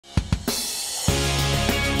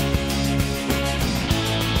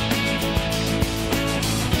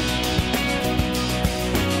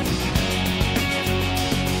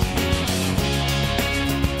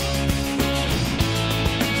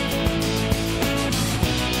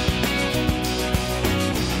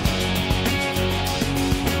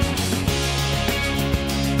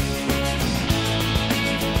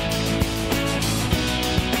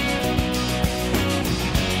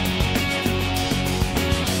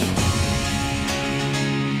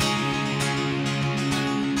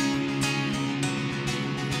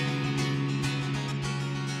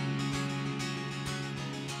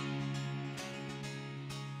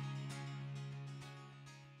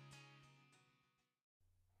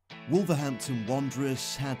Wolverhampton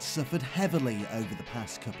Wanderers had suffered heavily over the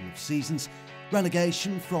past couple of seasons.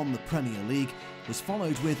 Relegation from the Premier League was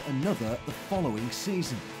followed with another the following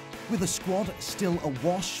season. With a squad still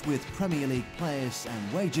awash with Premier League players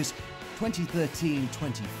and wages,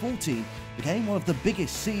 2013-2014 became one of the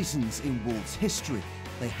biggest seasons in Wolves' history.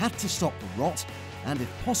 They had to stop the rot and,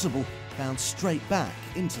 if possible, bound straight back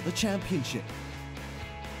into the Championship.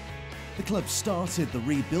 The club started the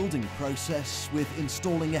rebuilding process with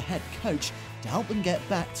installing a head coach to help them get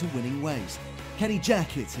back to winning ways. Kenny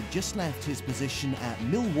Jackett had just left his position at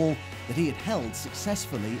Millwall that he had held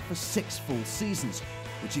successfully for 6 full seasons,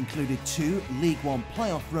 which included 2 League One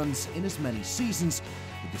playoff runs in as many seasons,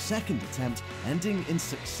 with the second attempt ending in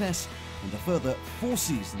success and a further 4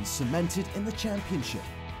 seasons cemented in the Championship.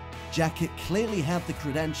 Jackett clearly had the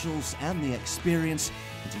credentials and the experience,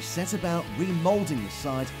 and he set about remoulding the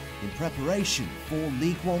side in preparation for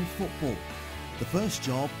League One football. The first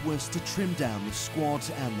job was to trim down the squad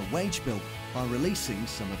and the wage bill by releasing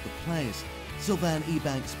some of the players. Sylvain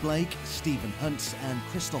Ebanks-Blake, Stephen Hunt and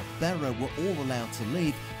Christophe Berra were all allowed to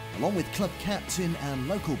leave, along with club captain and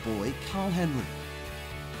local boy Carl Henry.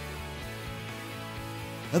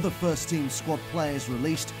 Other first-team squad players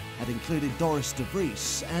released had included Doris de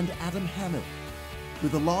Vries and Adam Hamill.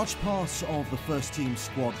 With a large part of the first-team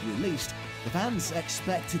squad released, the fans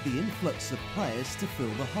expected the influx of players to fill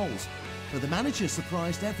the holes, but the manager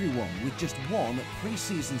surprised everyone with just one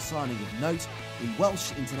pre-season signing of note in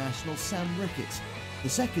Welsh international Sam Ricketts. The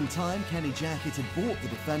second time Kenny Jackett had bought the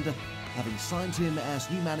defender, having signed him as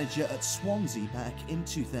new manager at Swansea back in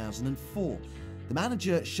 2004. The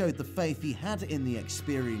manager showed the faith he had in the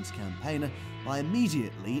experienced campaigner by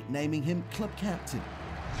immediately naming him club captain.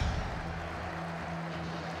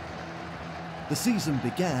 The season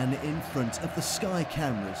began in front of the Sky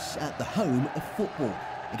cameras at the home of football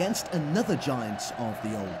against another giant of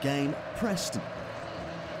the old game, Preston.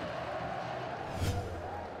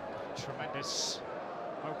 Tremendous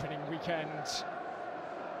opening weekend.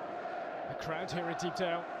 The crowd here at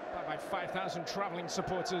Deepdale, by 5,000 travelling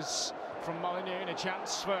supporters from Molineux, and a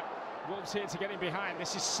chance for Wolves here to get in behind.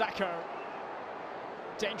 This is Sacco.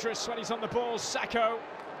 Dangerous when he's on the ball, Sacco.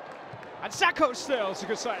 And Sacco still, it's a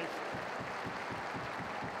good save.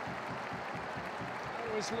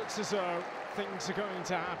 Always looks as though things are going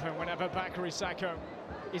to happen whenever Bakary Sacco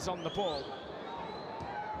is on the ball.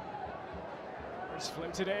 He's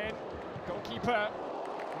floated in, goalkeeper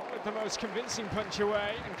not with the most convincing punch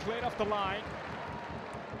away and cleared off the line.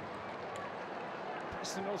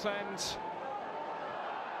 Preston North End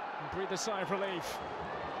and breathe a sigh of relief.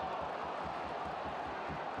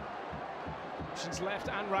 Options left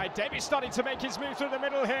and right. Davies starting to make his move through the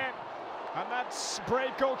middle here, and that's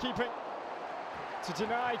brave goalkeeping to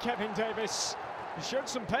deny Kevin Davies. He showed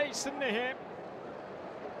some pace, didn't he, here?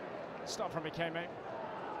 Stop from Ikeme.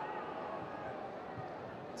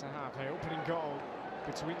 To have an opening goal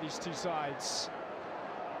between these two sides.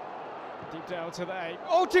 Deepdale today.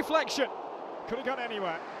 Oh, deflection! Could have gone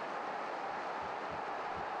anywhere.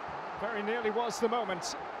 Very nearly was the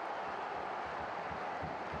moment.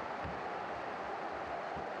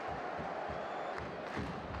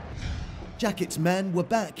 Jackett's men were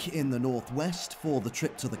back in the northwest for the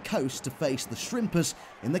trip to the coast to face the Shrimpers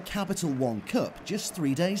in the Capital One Cup just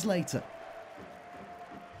 3 days later.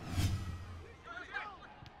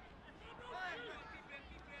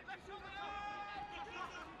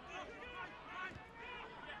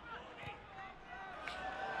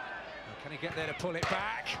 Can he get there to pull it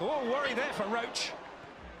back? Oh, worry there for Roach.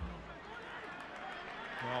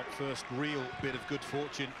 Well, first real bit of good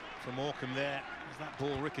fortune for Morecambe there, as that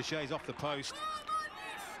ball ricochets off the post.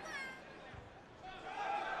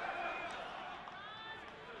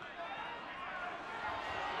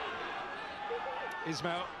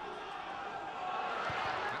 Ismail.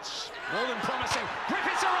 That's more than promising.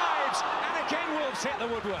 Griffiths arrives, and again Wolves hit the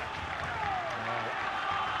woodwork.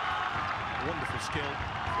 Wonderful skill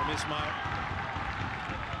from Ismail.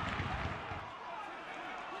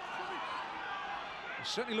 He's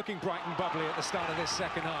certainly looking bright and bubbly at the start of this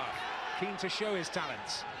second half. Keen to show his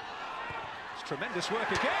talents. It's tremendous work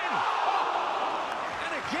again. Oh!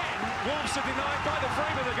 And again, Wolves are denied by the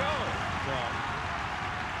frame of the goal. Well,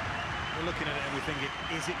 we're looking at it and we're thinking,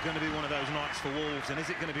 is it going to be one of those nights for Wolves, and is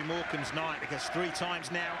it going to be Morecambe's night? Because 3 times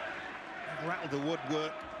now, they've rattled the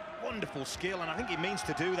woodwork. Wonderful skill, and I think he means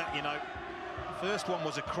to do that, you know. The first one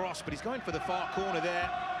was a cross, but he's going for the far corner there.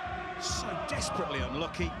 So desperately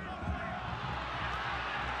unlucky.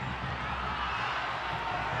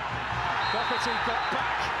 Doherty got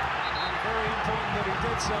back, and very important that he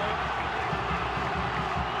did so.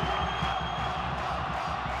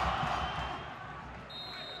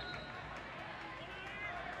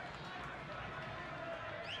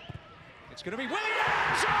 It's going to be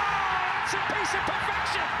Williams! Oh, that's a piece of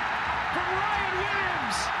perfection from Ryan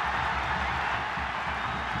Williams!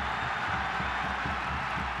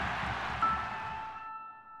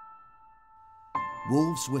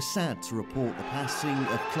 Wolves were sad to report the passing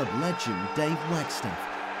of club legend Dave Wagstaff.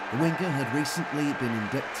 The winger had recently been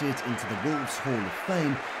inducted into the Wolves Hall of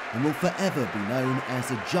Fame and will forever be known as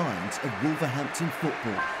a giant of Wolverhampton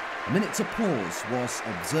football. A minute's applause was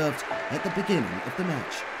observed at the beginning of the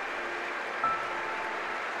match.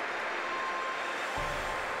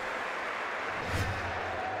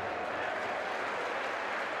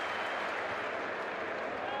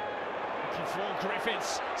 For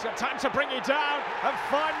Griffiths, he's got time to bring it down and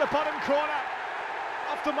find the bottom corner.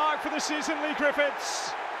 Off the mark for the season, Lee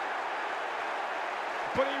Griffiths.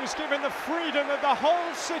 But he was given the freedom of the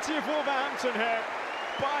whole city of Wolverhampton here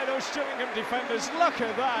by those Gillingham defenders. Look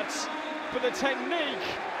at that. But the technique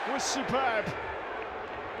was superb.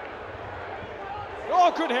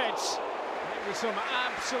 Oh, good hit. It was some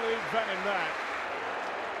absolute venom there.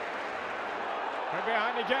 And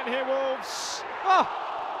behind again here, Wolves. Oh,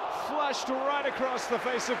 flashed right across the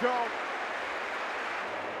face of goal.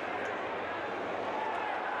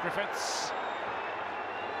 Griffiths.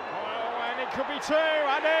 Oh, and it could be two,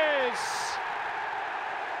 and is.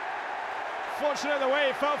 Fortunate the way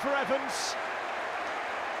it fell for Evans.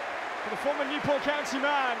 For the former Newport County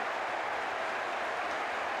man.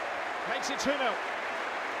 Makes it 2-0.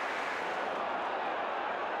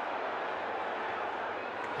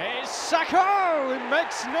 Here's Sacco, he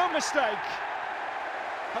makes no mistake.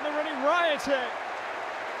 And they're running riot here.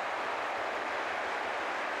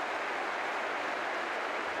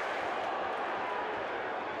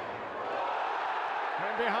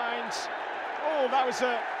 And behind. Oh, that was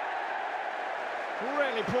a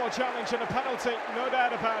really poor challenge and a penalty, no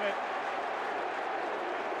doubt about it.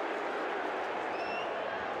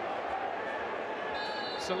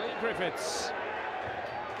 So Lee Griffiths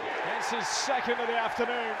gets his second of the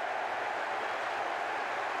afternoon.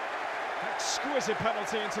 Exquisite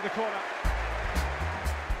penalty into the corner.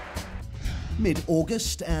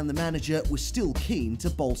 Mid-August, and the manager was still keen to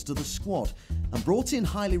bolster the squad and brought in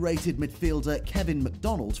highly rated midfielder Kevin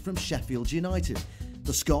McDonald from Sheffield United.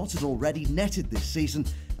 The Scot had already netted this season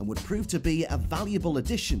and would prove to be a valuable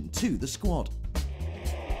addition to the squad.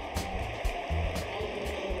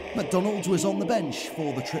 McDonald was on the bench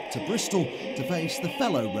for the trip to Bristol to face the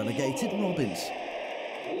fellow relegated Robins.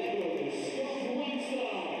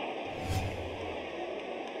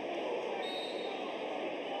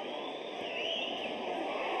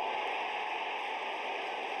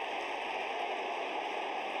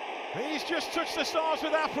 He's just touched the stars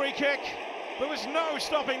with that free kick. There was no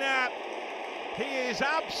stopping that. He is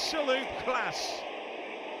absolute class.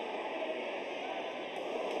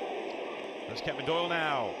 There's Kevin Doyle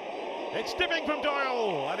now. It's dipping from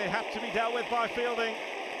Doyle, and it had to be dealt with by Fielding.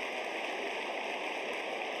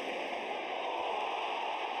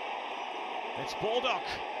 It's Baldock.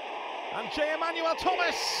 And J. Emmanuel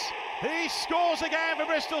Thomas. He scores again for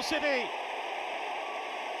Bristol City.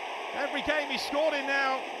 Every game he's scored in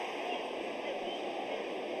now.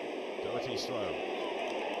 Doherty's throw.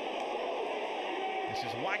 This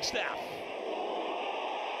is Wagstaff.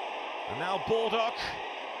 And now Baldock.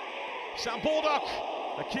 Sam Baldock.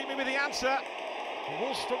 Ikeme with the answer. The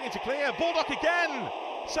Wolves struggling to clear. Baldock again.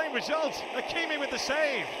 Same result. Ikeme with the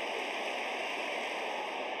save.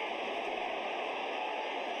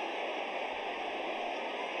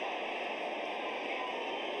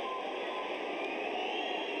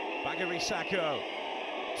 Baghery Sacco.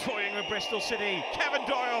 Toying with Bristol City. Kevin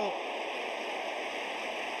Doyle.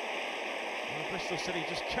 Well, Bristol City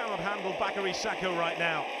just cannot handle Baghery Sacco right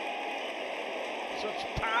now. Such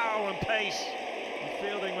power and pace. And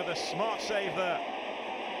Fielding with a smart save there.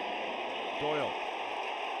 Doyle.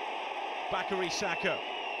 Baghery Sacco.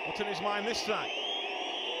 What's in his mind this time?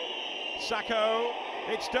 Sacco.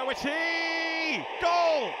 It's Doherty.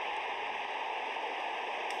 Goal!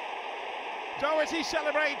 Doherty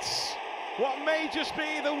celebrates what may just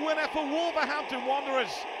be the winner for Wolverhampton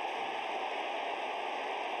Wanderers.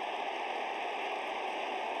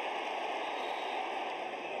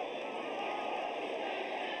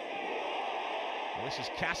 Well, this is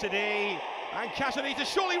Cassidy, and Cassidy to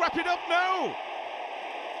surely wrap it up. No!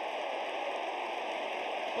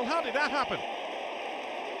 Well, how did that happen?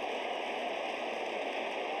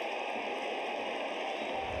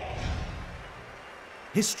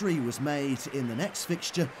 History was made in the next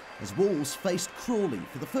fixture as Wolves faced Crawley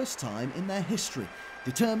for the first time in their history,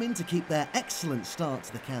 determined to keep their excellent start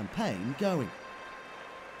to the campaign going.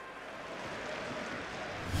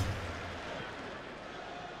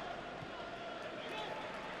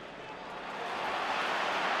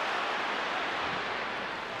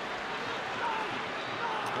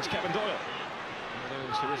 There's Kevin Doyle.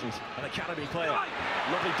 Who isn't an academy player.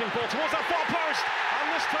 Lovely deep ball towards that far post.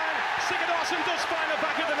 And this time, Sigurðsson does find the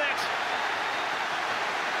back of the net.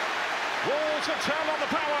 Wolves have turned on the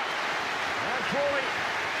power. And Crawley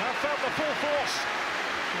have felt the full force.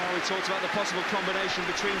 Well, we talked about the possible combination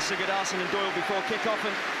between Sigurðsson and Doyle before kick-off,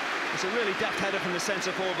 and it's a really deft header from the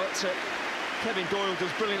centre forward, but Kevin Doyle does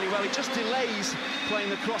brilliantly well. He just delays playing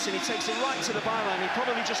the cross and he takes it right to the byline. He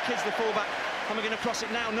probably just kids the fullback. Am I going to cross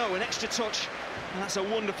it now? No, an extra touch. And that's a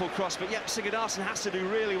wonderful cross. But yep, Sigurðsson has to do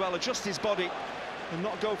really well, adjust his body and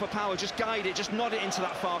not go for power, just guide it, just nod it into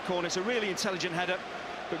that far corner. It's a really intelligent header,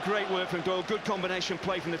 but great work from Doyle. Good combination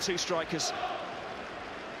play from the two strikers.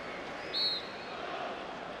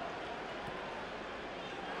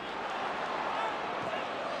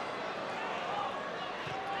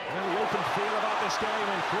 Very open feel about this game,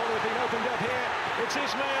 and Crawley being opened up here. It's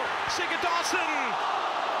Ismail Sigurðsson.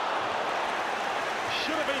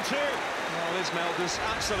 Should have been two. Well, Ismail does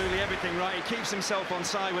absolutely everything right. He keeps himself on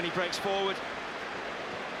side when he breaks forward.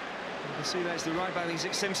 You can see there's the right back,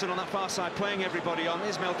 Zach Simpson on that far side, playing everybody on.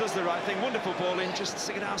 Ismail does the right thing. Wonderful ball in. Just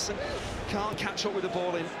Sigurðsson can't catch up with the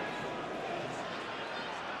ball in.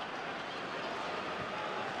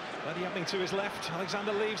 Lenny happening to his left.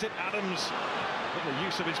 Alexander leaves it. Adams. Lovely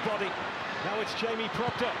use of his body. Now it's Jamie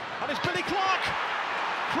propped up. And it's Billy Clarke.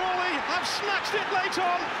 Crawley have snatched it late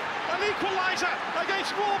on. An equaliser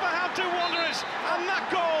against Wolverhampton Wanderers. And that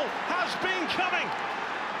goal has been coming.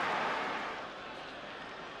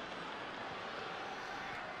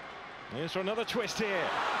 Here's for another twist here.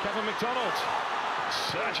 Kevin McDonald.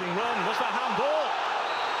 Surging run. Was that handball?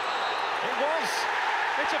 It was.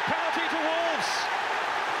 It's a penalty to Wolves.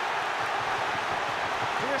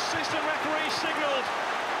 The assistant referee signalled,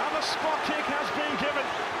 and the spot kick has been given.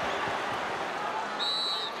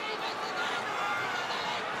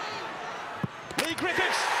 Lee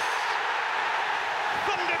Griffiths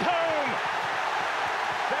thundered home.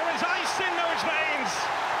 There is ice in those veins,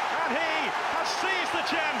 and he has seized the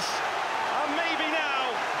chance, and maybe now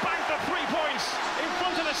banked the 3 points in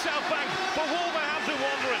front of the South Bank for Wolverhampton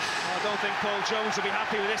Wanderers. I don't think Paul Jones will be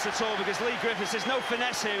happy with this at all, because Lee Griffiths, there's no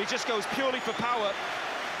finesse here. He just goes purely for power.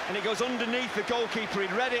 And it goes underneath the goalkeeper.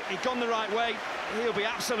 He'd read it, he'd gone the right way. He'll be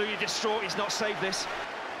absolutely distraught he's not saved this.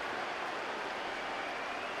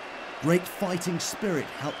 Great fighting spirit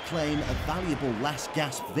helped claim a valuable last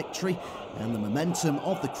gasp victory, and the momentum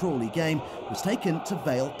of the Crawley game was taken to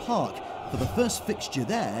Vale Park for the first fixture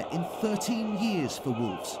there in 13 years for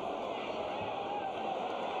Wolves.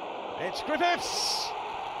 It's Griffiths!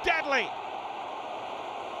 Deadly!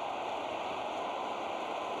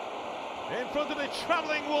 In front of the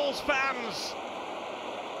travelling Wolves fans.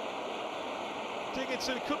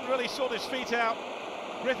 Dickinson couldn't really sort his feet out.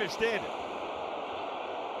 Griffiths did.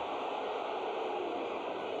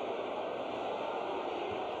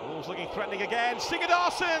 Wolves looking threatening again.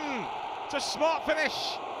 Sigurðsson! It's a smart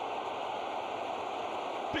finish.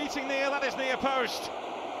 Beating Neil at his near post,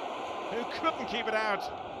 who couldn't keep it out.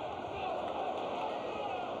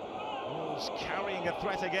 Wolves carrying a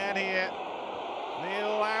threat again here.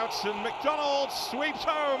 Neil out, and McDonald sweeps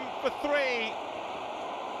home for 3.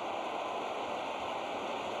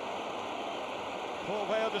 Paul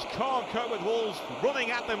Vale just can't cope with Wolves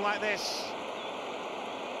running at them like this.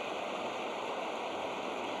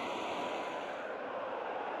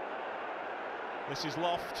 This is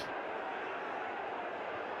Loft.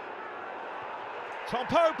 Tom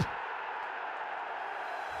Pope.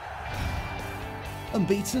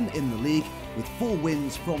 Unbeaten in the league, with 4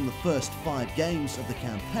 wins from the first 5 games of the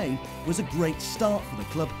campaign, was a great start for the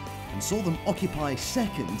club and saw them occupy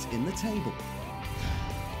second in the table.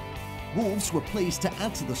 Wolves were pleased to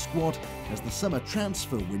add to the squad as the summer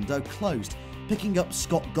transfer window closed, picking up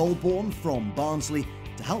Scott Golbourne from Barnsley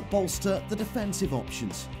to help bolster the defensive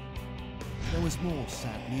options. There was more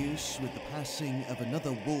sad news with the passing of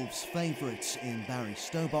another Wolves favourite in Barry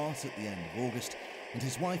Stobart at the end of August, and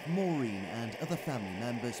his wife Maureen and other family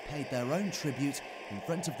members paid their own tribute in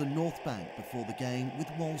front of the North Bank before the game with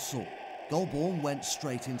Walsall. Golbourne went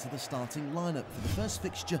straight into the starting lineup for the first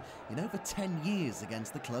fixture in over 10 years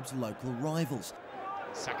against the club's local rivals.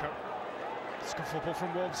 Sacco. It's good football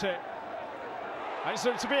from Wolves here. And it's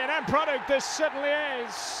to be an end product, this certainly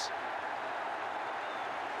is.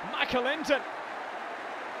 Michael Linton.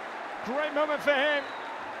 Great moment for him.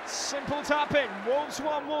 Simple tapping. Wolves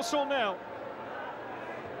 1, Walsall 0.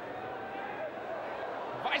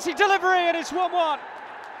 Mighty delivery, and it's 1-1.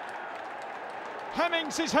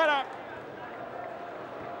 Hemmings his header.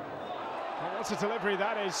 Well, what a delivery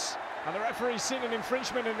that is. And the referee's seen an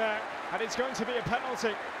infringement in there, and it's going to be a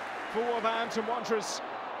penalty for Wolverhampton Wanderers.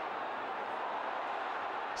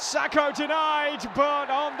 Sacco denied, but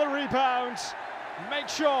on the rebound, make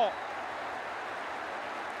sure.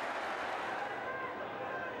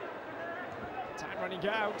 Time running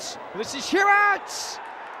out. This is Hewitt!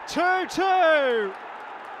 2-2.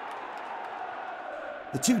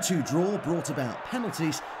 The 2-2 draw brought about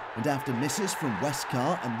penalties, and after misses from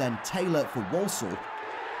Westcar and then Taylor for Walsall,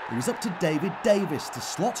 it was up to David Davis to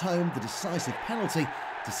slot home the decisive penalty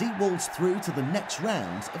to see Wolves through to the next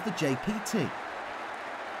round of the JPT.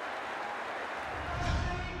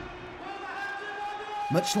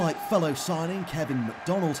 Much like fellow signing Kevin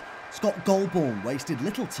McDonald, Scott Golbourne wasted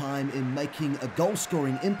little time in making a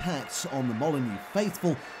goal-scoring impact on the Molineux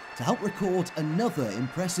faithful to help record another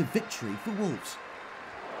impressive victory for Wolves.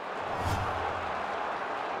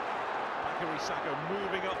 Sacco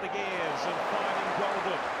moving up the gears and finding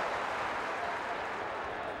Golbourne.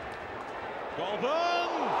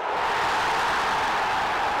 Golbourne!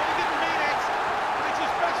 But he didn't mean it. And it's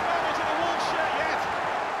his best moment in the Wolves shirt yet.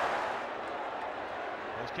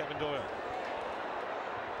 There's Kevin Doyle.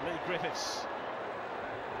 Lee Griffiths.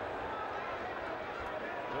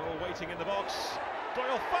 Doyle waiting in the box.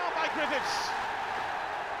 Doyle fouled by Griffiths.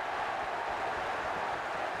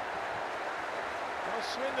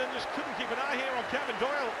 Swindon just couldn't keep an eye here on Kevin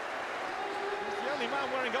Doyle. He's the only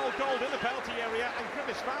man wearing old gold in the penalty area, and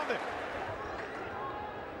Griffiths found him.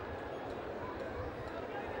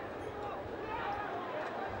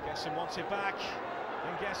 Gesson wants it back,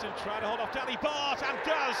 and Gesson trying to hold off Danny Bart, and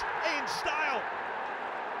does in style.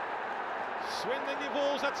 Swindon give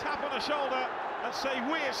Wolves a tap on the shoulder and say,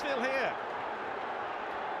 we're still here.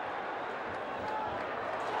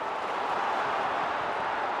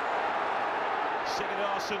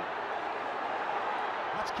 Sigurdarsson.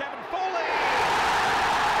 That's Kevin Foley.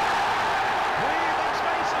 Breathing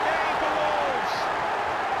space again for Wolves.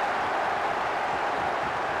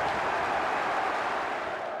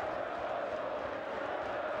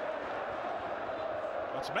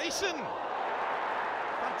 That's Mason.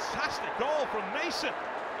 Fantastic goal from Mason.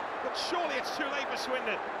 But surely it's too late for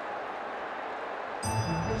Swindon.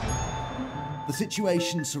 The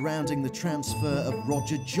situation surrounding the transfer of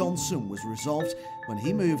Roger Johnson was resolved when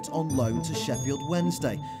he moved on loan to Sheffield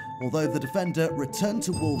Wednesday. Although the defender returned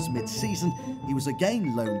to Wolves mid-season, he was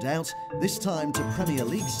again loaned out, this time to Premier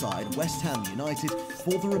League side West Ham United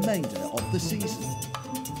for the remainder of the season.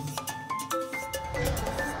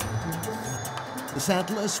 The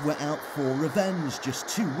Saddlers were out for revenge just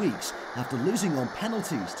 2 weeks after losing on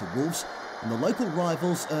penalties to Wolves, and the local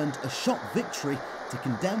rivals earned a shock victory to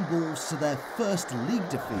condemn Wolves to their first league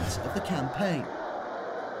defeat of the campaign.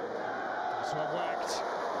 This one worked.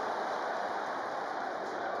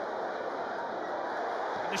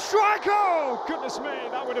 And the strike! Oh, goodness me,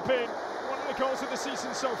 that would have been one of the goals of the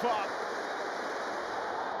season so far.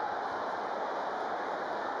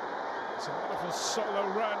 It's a wonderful solo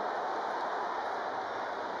run.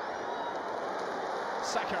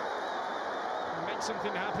 Sacco make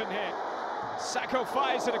something happen here. Sacco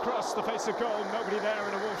fires it across the face of goal. Nobody there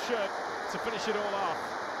in a Wolves shirt to finish it all off.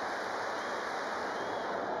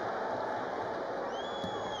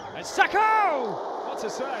 And Sacco! What a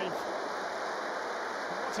save!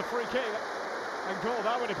 What a free kick and goal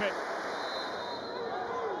that would have been.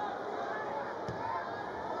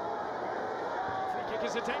 Free kick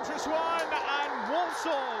is a dangerous one, and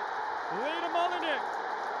Walsall lead a Molineux.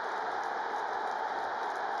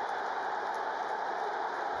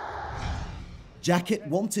 Jackett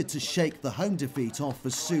wanted to shake the home defeat off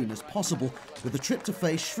as soon as possible with a trip to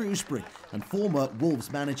face Shrewsbury and former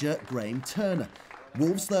Wolves manager Graham Turner.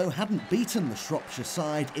 Wolves, though, hadn't beaten the Shropshire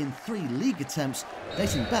side in 3 league attempts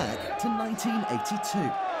dating back to 1982.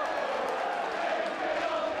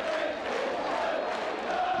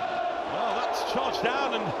 Well, that's charged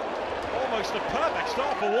down and almost a perfect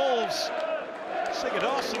start for Wolves.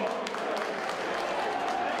 Sigurdarsson.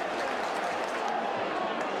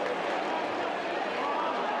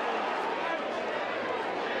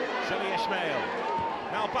 Ishmael.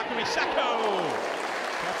 Now Bakary Sacco.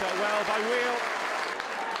 Got out well by Wheel.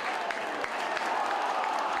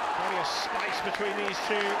 Plenty of spice between these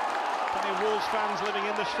two. Plenty of Wolves fans living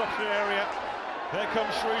in the Shropshire area. There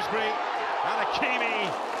comes Shrewsbury. And Ikeme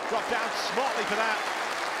dropped down smartly for that.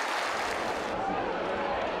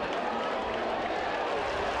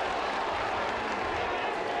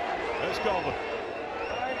 There's Golbourne.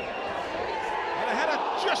 And a header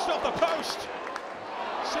just off the post.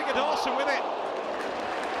 Sigurdarsson with it.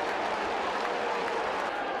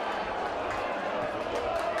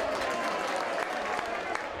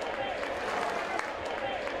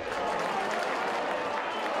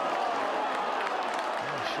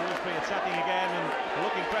 Shrewsbury attacking again and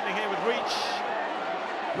looking threatening here with reach.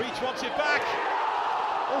 Reach wants it back.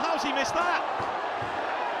 Well, how's he missed that?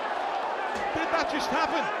 Did that just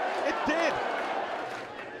happen? It did.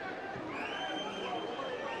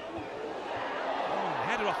 Oh,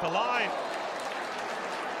 header off the line.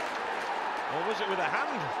 Or was it with a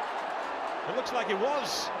hand? It looks like it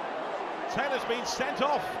was. Taylor's been sent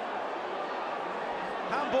off.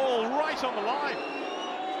 Handball right on the line.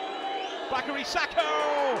 Bakary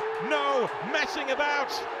Sakho! No messing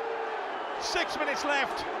about. 6 minutes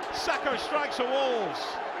left. Sakho strikes for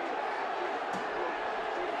Wolves.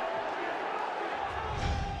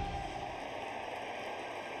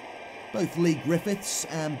 Both Lee Griffiths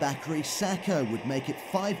and Bakary Sakho would make it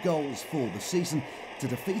 5 goals for the season to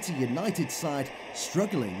defeat a United side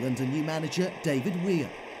struggling under new manager David Weir.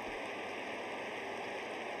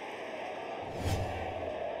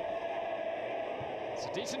 It's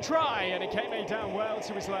a decent try, and Ikeme down well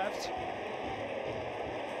to his left.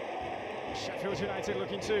 Sheffield United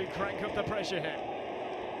looking to crank up the pressure here.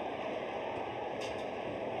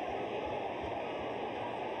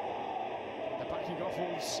 They're backing off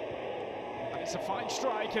Wolves. And it's a fine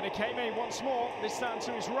strike, and Ikeme once more, this time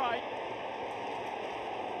to his right.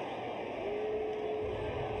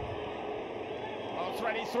 Oh,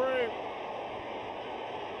 threading through.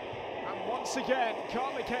 And once again,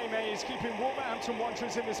 Clarke Ikeme is keeping Wolverhampton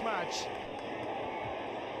Wanderers in this match.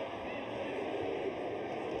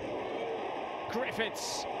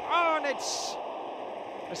 Griffiths, oh, and it's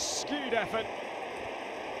a skewed effort.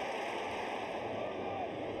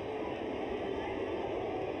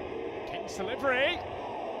 King's delivery.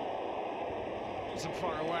 Wasn't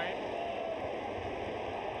far away.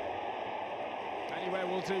 Anywhere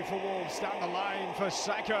will do for Wolves. Down the line for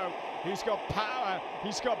Sakho, who's got power,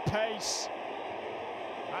 he's got pace,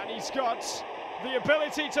 and he's got the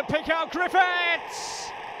ability to pick out Griffiths.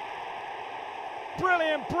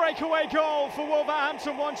 Brilliant breakaway goal for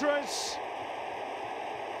Wolverhampton Wanderers.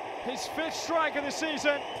 His 5th strike of the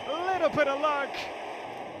season, a little bit of luck.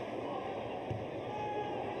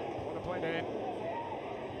 What a play in.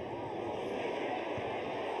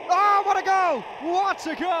 Oh, what a goal! What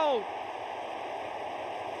a goal!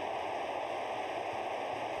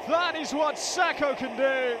 That is what Sakho can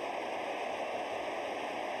do.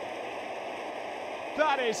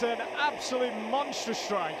 That is an absolute monster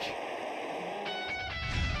strike.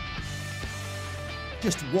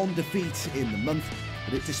 Just 1 defeat in the month,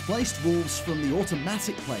 but it displaced Wolves from the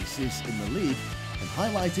automatic places in the league and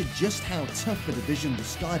highlighted just how tough a division the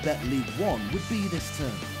Sky Bet League One would be this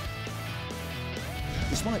term.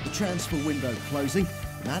 Despite the transfer window closing,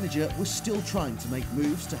 the manager was still trying to make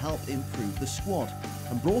moves to help improve the squad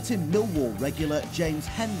and brought in Millwall regular James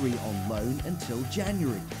Henry on loan until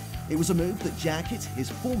January. It was a move that Jackett, his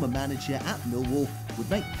former manager at Millwall, would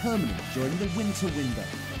make permanent during the winter window.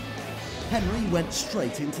 Henry went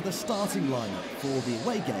straight into the starting lineup for the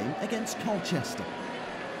away game against Colchester.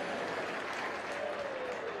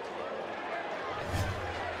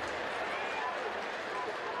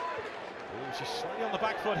 Wolves are slightly on the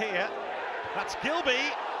back foot here. That's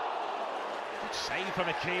Gilby. Good save from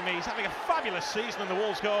Ikeme. He's having a fabulous season in the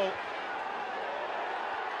Wolves goal.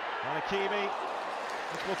 And Ikeme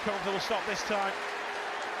looks more comfortable stop this time.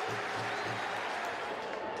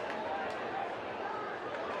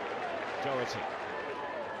 Doherty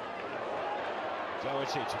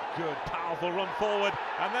to good, powerful run forward,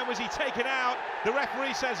 and then was he taken out? The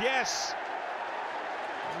referee says yes.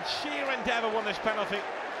 And sheer endeavour won this penalty.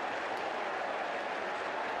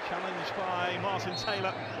 Challenged by Martin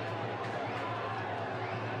Taylor.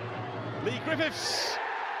 Lee Griffiths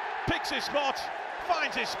picks his spot,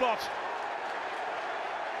 finds his spot.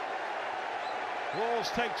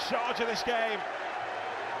 Wolves take charge of this game.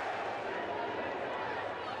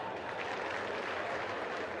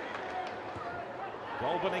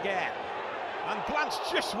 Golbourne again, and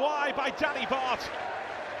glanced just wide by Danny Bart.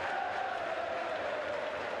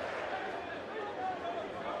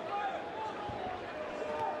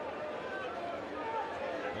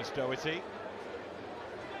 There's Doherty.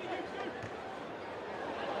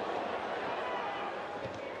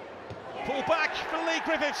 Pull back for Lee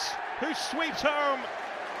Griffiths, who sweeps home.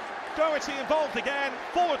 Doherty involved again,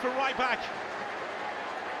 forward from right back.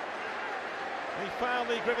 He found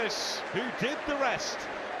Lee Griffiths, who did the rest.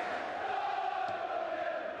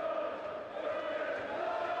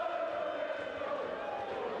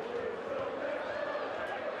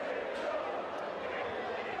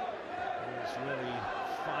 He's really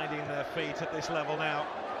finding their feet at this level now.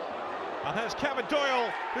 And there's Kevin Doyle,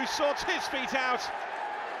 who sorts his feet out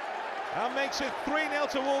and makes it 3-0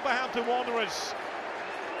 to Wolverhampton Wanderers.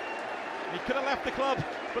 He could have left the club,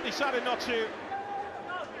 but decided not to.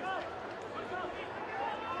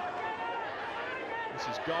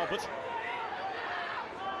 This is Golbourne.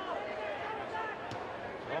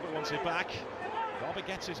 Golbourne wants it back. Golbourne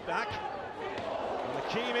gets his back. And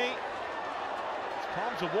Ikeme. His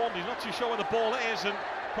palms are warm. He's not too sure where the ball is, and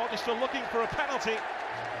Colchester looking for a penalty.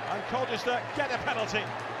 And Colchester get a penalty.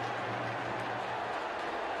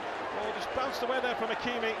 Ball just bounced away there from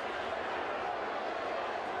Ikeme.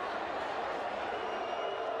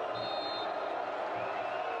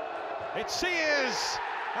 It sears,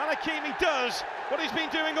 and Ikeme does what he's been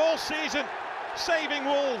doing all season, saving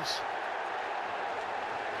Wolves.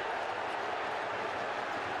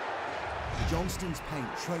 The Johnstone's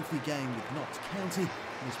Paint Trophy game with Notts County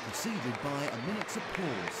was preceded by a minute's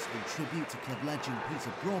applause in tribute to club legend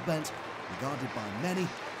Peter Broadbent, regarded by many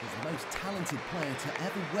as the most talented player to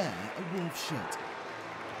ever wear a Wolves shirt.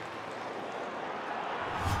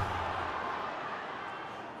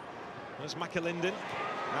 There's McAlinden.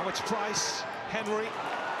 Now it's Price, Henry,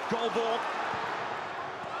 Golbourne.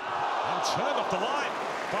 And turned off the line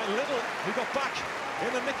by Little, who got back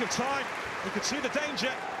in the nick of time. He could see the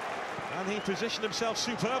danger, and he positioned himself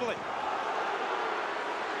superbly.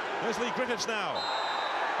 There's Lee Griffiths now.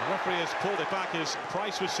 The referee has pulled it back as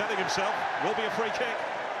Price was setting himself. Will be a free kick.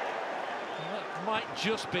 That might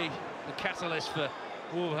just be the catalyst for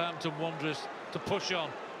Wolverhampton Wanderers to push on.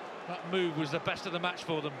 That move was the best of the match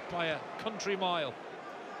for them by a country mile.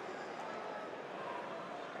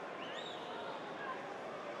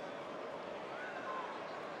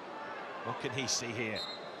 What can he see here?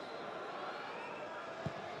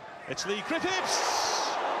 It's Lee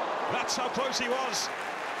Griffiths! That's how close he was.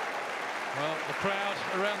 Well, the crowd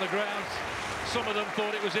around the ground, some of them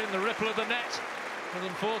thought it was in the ripple of the net, but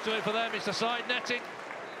unfortunately for them, it's the side netting.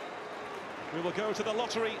 We will go to the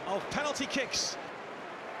lottery of penalty kicks.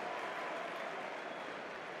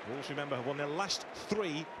 Wolves, remember, have won their last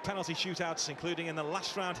 3 penalty shootouts, including in the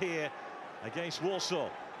last round here against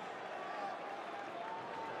Walsall.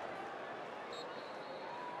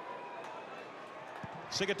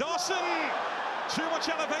 Sigurdarsson, too much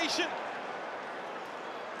elevation.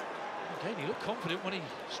 Again, he looked confident when he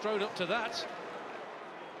strode up to that.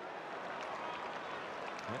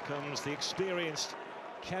 Here comes the experienced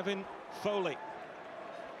Kevin Foley.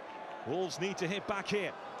 Wolves need to hit back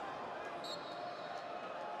here.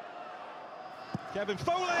 Kevin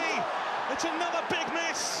Foley, it's another big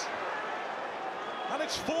miss. And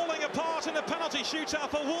it's falling apart in a penalty shootout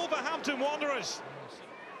for Wolverhampton Wanderers.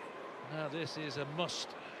 Now this is a must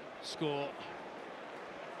score.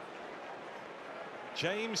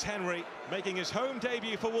 James Henry making his home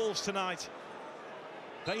debut for Wolves tonight.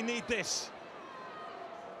 They need this.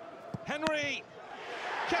 Henry,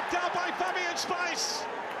 kept out by Fabian Spice.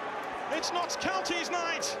 It's Notts County's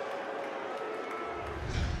night.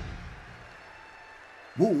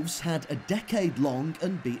 Wolves had a decade-long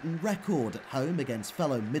unbeaten record at home against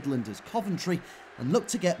fellow Midlanders Coventry and looked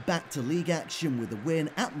to get back to league action with a win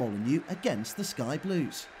at Molineux against the Sky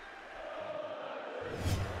Blues.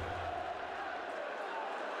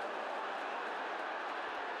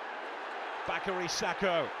 Bakary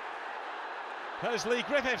Sakho. There's Lee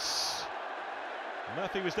Griffiths.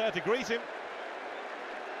 Murphy was there to greet him.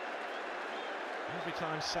 Every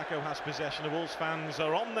time Sakho has possession, the Wolves fans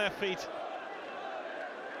are on their feet.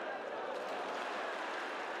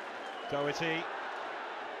 Doherty.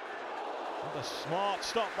 And a smart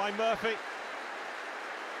stop by Murphy.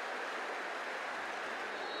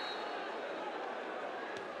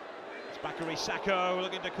 It's Bakary Sakho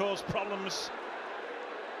looking to cause problems.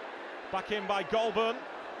 Back in by Golbourne.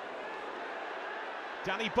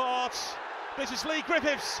 Danny Bart. This is Lee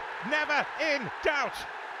Griffiths. Never in doubt.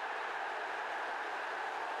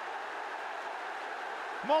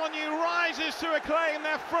 Molineux rises to acclaim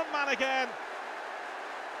their front man again.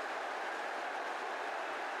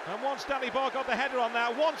 And once Danny Bart got the header on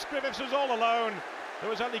that, once Griffiths was all alone, there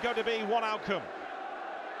was only going to be one outcome.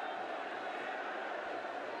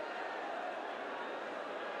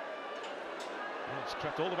 Well, it's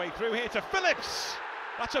crept all the way through here to Phillips.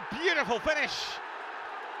 That's a beautiful finish.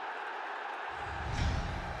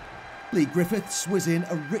 Lee Griffiths was in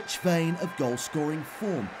a rich vein of goal-scoring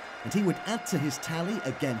form, and he would add to his tally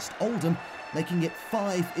against Oldham, making it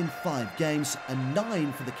 5 in 5 games and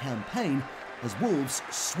 9 for the campaign, as Wolves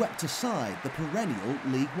swept aside the perennial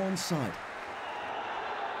League One side.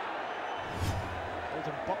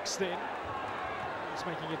 Oldham boxed in. It's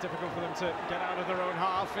making it difficult for them to get out of their own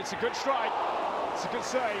half. It's a good strike. It's a good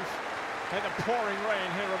save. In the pouring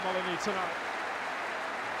rain here at Molineux tonight.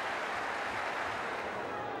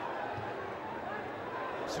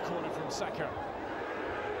 It's a corner from Sakho.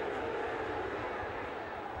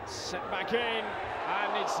 Set back in,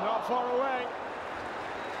 and it's not far away.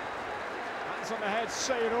 That's on the head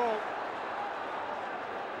say it all.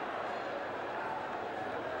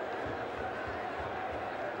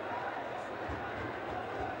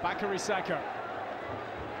 Bakary Saka.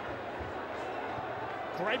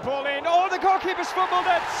 Great ball in. Oh, the goalkeeper's fumbled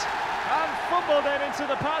it! And fumbled it into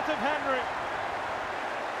the path of Henry.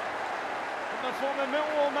 And the former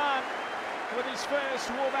Millwall man with his first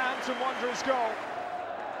Wolverhampton Wanderers goal.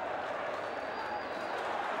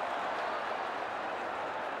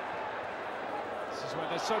 This is when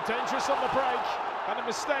they're so dangerous on the break. And a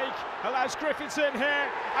mistake allows Griffiths in here.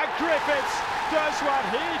 And Griffiths does what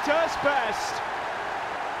he does best.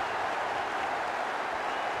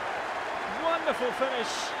 Wonderful finish.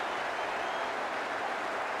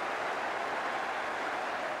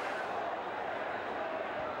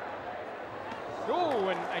 Oh,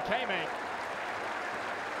 and Ikeme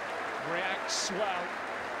reacts well.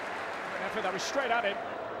 An effort that was straight at him.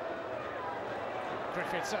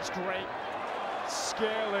 Griffiths, that's great.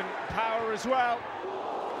 Skill and power as well.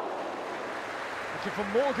 Looking for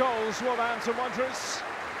more goals, Wolverhampton Wanderers.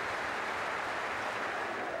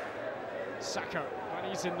 Saka, when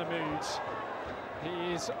he's in the mood,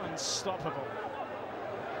 he is unstoppable.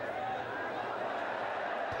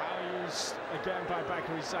 Power used again by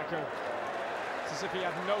Bakary Saka. It's as if he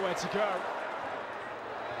had nowhere to go.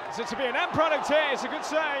 Is it to be an end product here? It's a good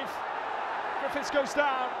save. Griffiths goes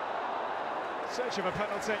down. Search of a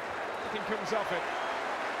penalty. Nothing comes off it.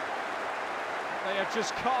 They have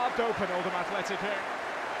just carved open Oldham Athletic here.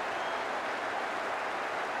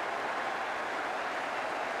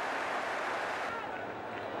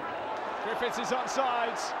 Griffiths is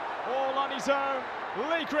onside, all on his own.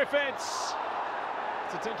 Lee Griffiths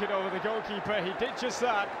to dink it over the goalkeeper. He did just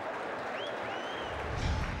that.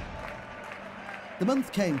 The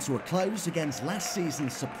month came to a close against last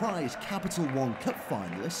season's surprise Capital One Cup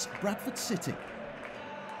finalists, Bradford City.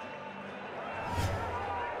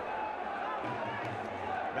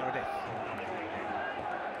 Meredith.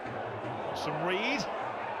 Some Reed.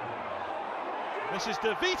 This is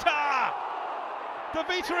De Vita! De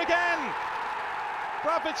Vita again!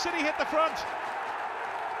 Bradford City hit the front.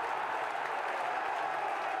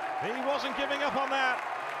 He wasn't giving up on that.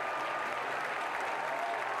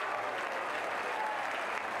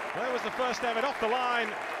 There was the first effort off the line,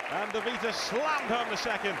 and De Vita slammed home the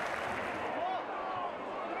second.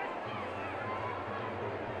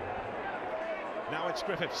 Now it's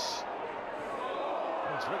Griffiths.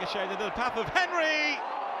 It's ricocheted into the path of Henry.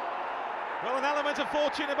 Well, an element of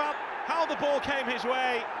fortune about how the ball came his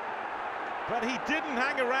way, but he didn't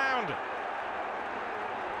hang around.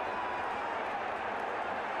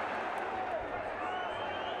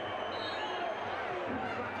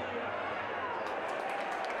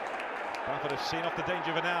 Bradford have seen off the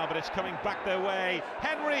danger for now, but it's coming back their way.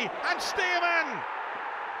 Henry and Stearman!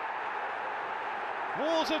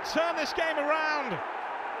 Wolves have turned this game around.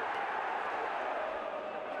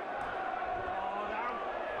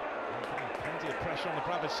 Plenty of pressure on the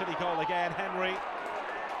Bradford City goal again. Henry.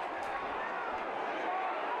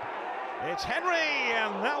 It's Henry,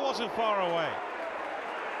 and that wasn't far away.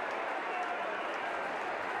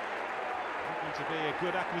 Looking to be a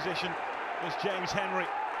good acquisition was James Henry.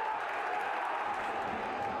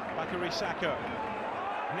 Bakary Saka.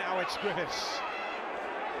 Now it's Griffiths.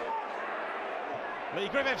 Lee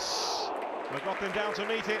Griffiths. They've got them down to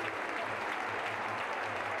meet it.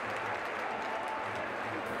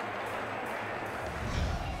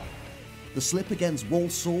 The slip against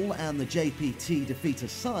Walsall and the JPT defeat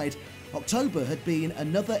aside, October had been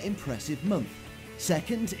another impressive month.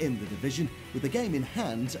 Second in the division with the game in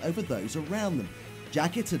hand over those around them.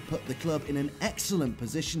 Jackett had put the club in an excellent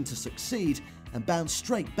position to succeed and bounced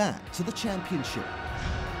straight back to the Championship.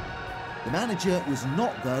 The manager was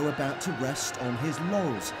not, though, about to rest on his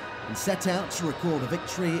laurels and set out to record a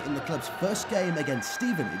victory in the club's first game against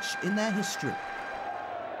Stevenage in their history.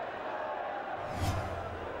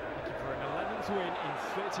 Looking for an 11th win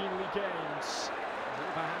in 13 league games.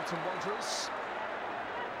 Wolverhampton Wanderers.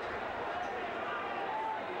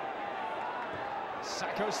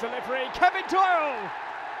 Sacco's delivery, Kevin Doyle!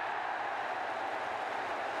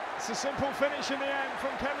 It's a simple finish in the end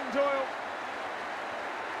from Kevin Doyle.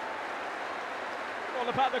 All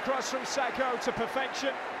about the cross from Sacco to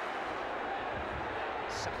perfection.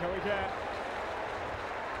 Sacco again.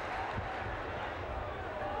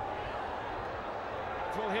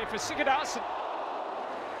 Full here for Sigurdarsson.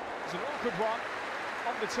 It's an awkward one.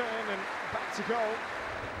 On the turn and back to goal.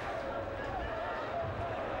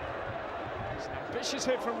 It's an ambitious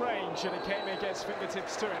hit from range and Ikeme gets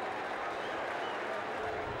fingertips to it.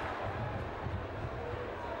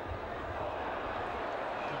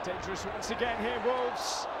 Dangerous once again here,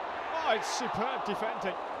 Wolves. Oh, it's superb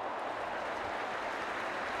defending.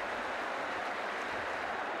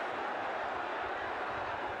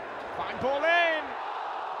 Fine ball in.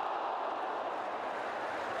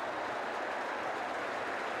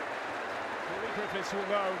 Griffiths will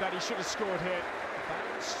know that he should have scored here.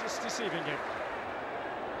 That's just deceiving him.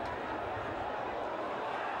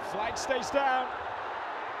 Flight stays down.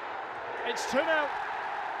 It's 2-0.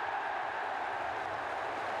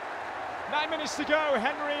 9 minutes to go.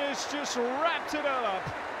 Henry has just wrapped it all up.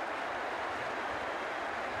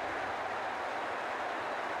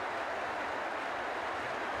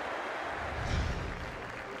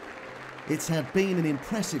 It's had been an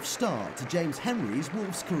impressive start to James Henry's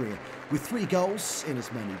Wolves career. With 3 goals in as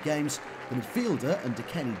many games, the midfielder under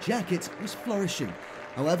Kenny Jackett was flourishing.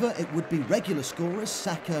 However, it would be regular scorers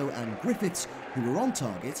Sacco and Griffiths who were on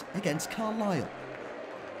target against Carlisle.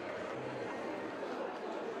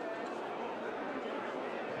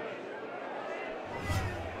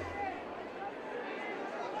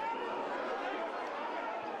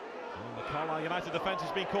 Carlisle United defence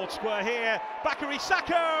has been caught square here. Bakary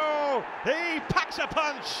Sacco! He packs a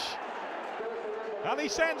punch! And he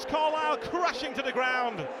sends Carlisle crashing to the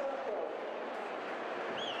ground.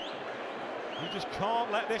 You just can't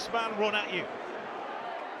let this man run at you.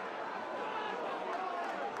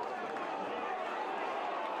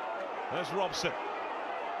 There's Robson.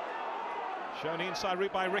 Shown the inside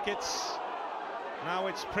route by Ricketts. Now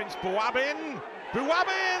it's Prince Bouabin.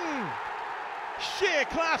 Bouabin! Sheer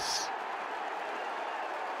class!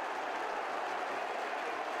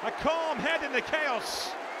 A calm head in the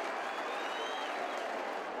chaos.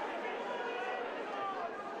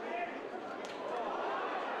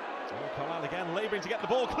 Carlisle again labouring to get the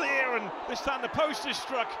ball clear, and this time the post is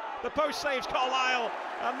struck. The post saves Carlisle,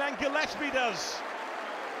 and then Gillespie does.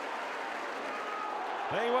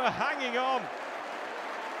 They were hanging on.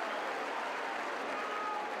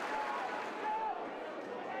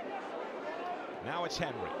 Now it's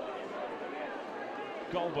Henry.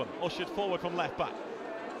 Golbourne ushered forward from left back.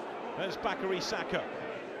 There's Bakary Sacco.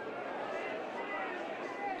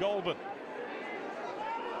 Golbourne.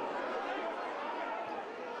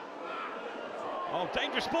 Oh,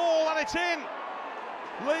 dangerous ball, and it's in.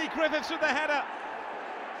 Lee Griffiths with the header.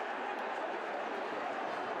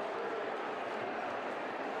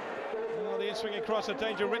 Oh, the in-swing across, a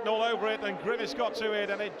danger written all over it, and Griffiths got to it,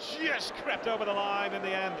 and it just crept over the line in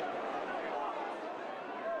the end.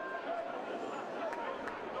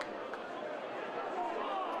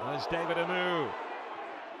 There's David Amu.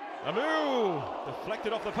 Amu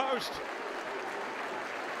deflected off the post.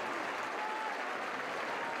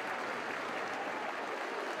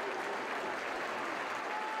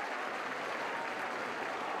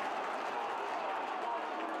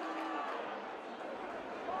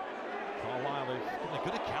 Carlisle have got a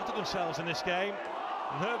good account of themselves in this game.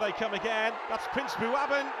 And here they come again. That's Prince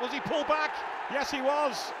Bouabin. Was he pulled back? Yes, he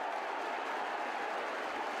was.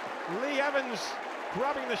 Lee Evans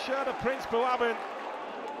grabbing the shirt of Prince Bouabin.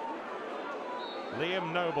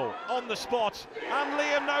 Liam Noble on the spot, and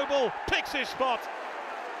Liam Noble picks his spot.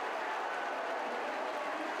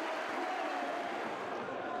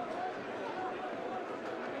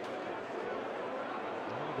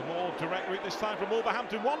 The more direct route this time from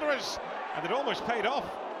Wolverhampton Wanderers, and it almost paid off.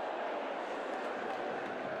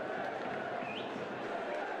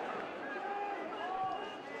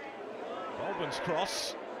 Golbourne's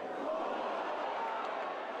cross.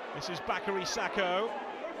 This is Bakary Sacco.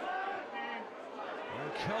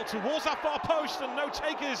 And curled towards that far post, and no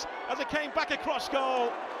takers as it came back across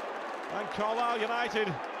goal. And Carlisle United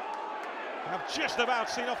have just about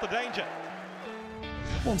seen off the danger.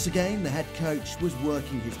 Once again, the head coach was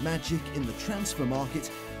working his magic in the transfer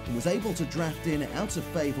market and was able to draft in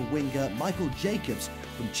out-of-favour winger Michael Jacobs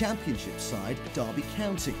from Championship side Derby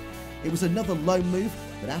County. It was another loan move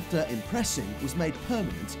that, after impressing, was made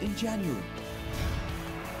permanent in January.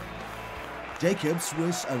 Jacobs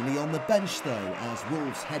was only on the bench though, as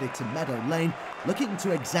Wolves headed to Meadow Lane looking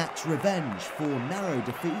to exact revenge for narrow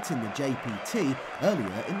defeat in the JPT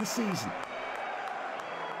earlier in the season.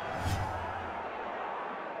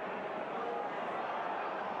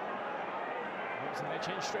 Wolves in their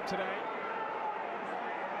change strip today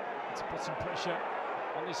to put some pressure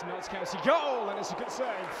on this Notts County goal, and it's a good save.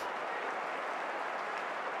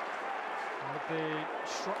 But the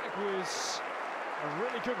strike was a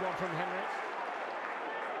really good one from Henry.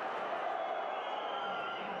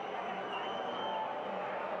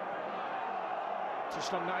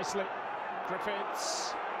 Touched on nicely.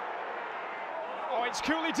 Griffiths. Oh, it's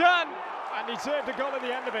coolly done! And he saved the goal at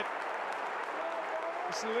the end of it.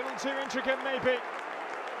 It's a little too intricate, maybe.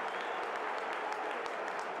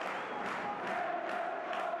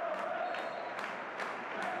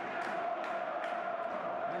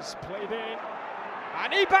 He's played in,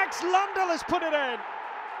 and he backs Lundell has put it in.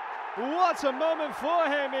 What a moment for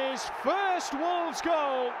him, his first Wolves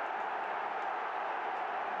goal.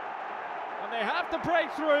 And they have the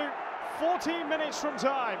breakthrough 14 minutes from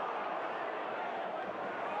time.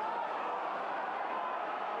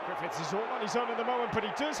 Griffiths is all on his own at the moment, but he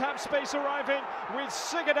does have space arriving with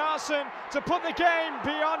Sigurdarsson to put the game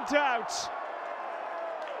beyond doubt.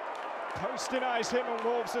 Post denies him and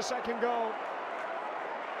Wolves the second goal.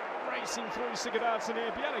 Racing through Sigurdarsson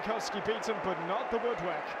here, Bielikowski beats him, but not the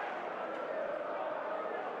woodwork.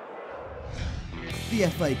 The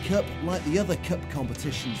FA Cup, like the other cup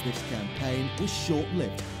competitions this campaign, was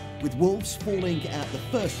short-lived, with Wolves falling at the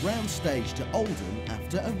first round stage to Oldham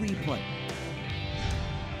after a replay.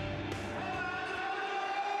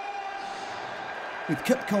 With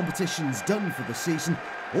cup competitions done for the season,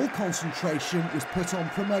 all concentration was put on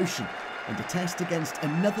promotion and a test against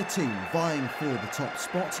another team vying for the top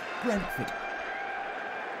spot, Brentford.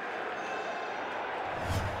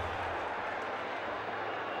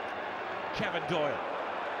 Kevin Doyle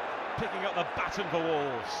picking up the baton for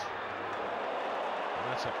Wolves.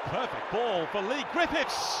 And that's a perfect ball for Lee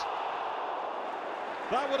Griffiths.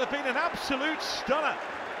 That would have been an absolute stunner.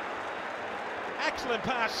 Excellent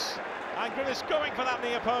pass, and Griffiths going for that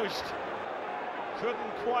near post.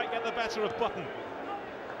 Couldn't quite get the better of Button.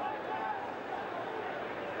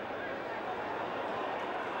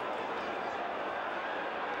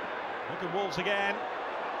 Look at Wolves again.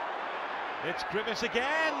 It's Griffiths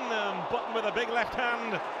again, Button with a big left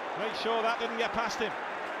hand. Make sure that didn't get past him.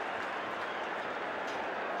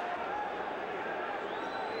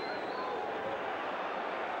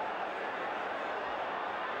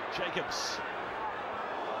 Jacobs.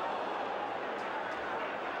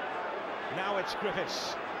 Now it's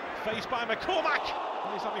Griffiths, faced by McCormack.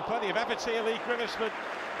 He's having plenty of efforts here, Lee Griffiths, but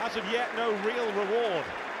as of yet, no real reward.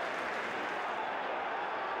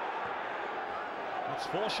 It's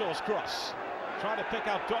Forshaw's cross, trying to pick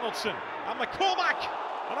out Donaldson, and McCormack,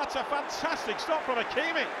 and that's a fantastic stop from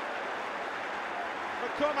Ikeme.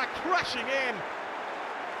 McCormack crashing in.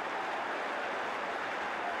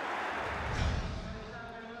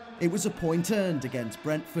 It was a point earned against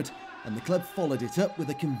Brentford, and the club followed it up with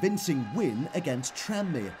a convincing win against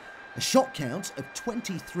Tranmere. A shot count of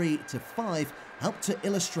 23-5 helped to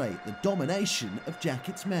illustrate the domination of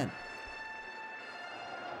Jackett's men.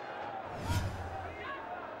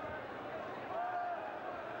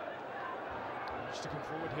 Sticking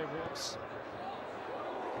forward here, Wolves.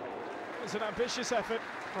 It was an ambitious effort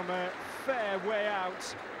from a fair way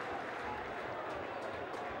out.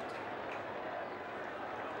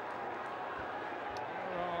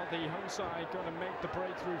 The home side going to make the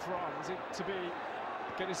breakthrough from? Is it to be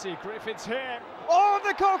going to see Griffiths here? Oh,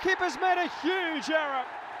 the goalkeeper's made a huge error.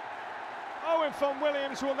 Owen von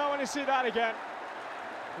Williams will not want to see that again.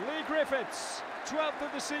 Lee Griffiths, 12th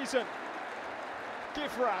of the season,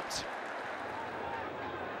 gift wrapped.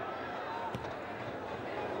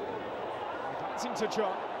 Advancing to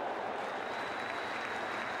John.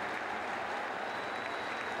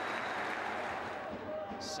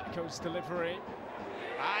 Seko's delivery.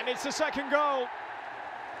 And it's the second goal.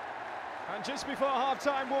 And just before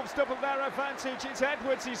half-time, Wolves double their advantage. It's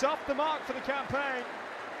Edwards, he's off the mark for the campaign.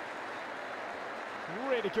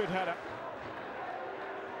 Really good header.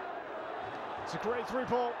 It's a great through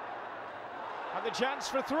ball. And the chance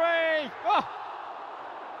for three. Oh!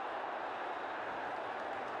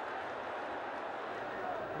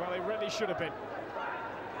 Well, it really should have been.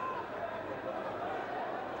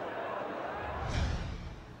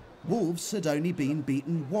 Wolves had only been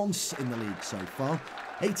beaten once in the league so far,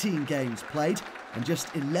 18 games played and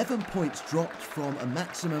just 11 points dropped from a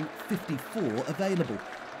maximum 54 available.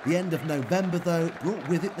 The end of November, though, brought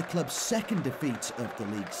with it the club's second defeat of the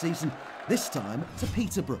league season, this time to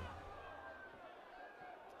Peterborough.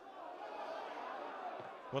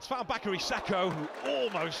 Well, it's found Bakary Seko, who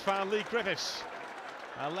almost found Lee Griffiths.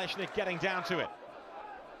 Leshnik getting down to it.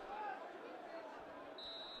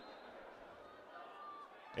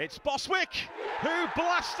 It's Boswick, who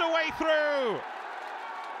blasts away through.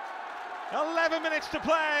 11 minutes to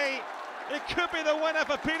play. It could be the winner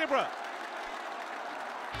for Peterborough.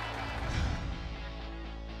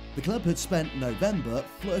 The club had spent November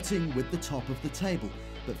flirting with the top of the table,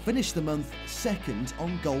 but finished the month second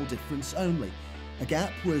on goal difference only. A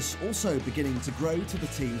gap was also beginning to grow to the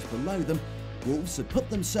teams below them. Wolves had put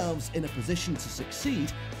themselves in a position to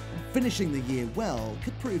succeed, and finishing the year well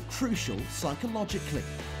could prove crucial psychologically.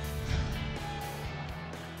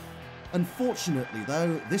 Unfortunately,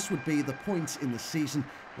 though, this would be the point in the season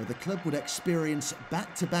where the club would experience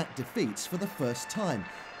back-to-back defeats for the first time,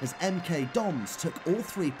 as MK Dons took all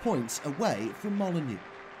 3 points away from Molineux.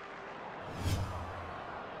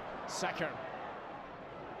 Saka.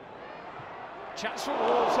 Chance for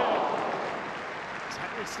Wolves here.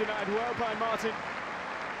 It's denied well by Martin.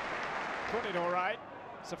 Caught it all right.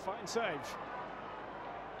 It's a fine save.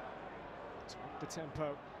 To up the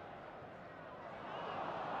tempo.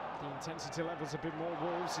 The intensity levels a bit more.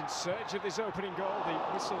 Wolves in search of this opening goal. The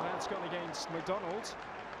whistle has gone against McDonald.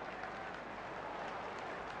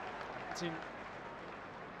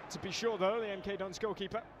 To be sure though, the MK Dons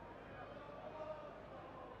goalkeeper.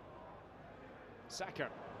 Saka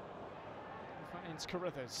finds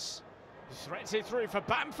Carruthers. Threads it through for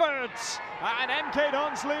Bamford. And MK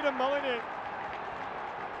Dons lead at Molineux.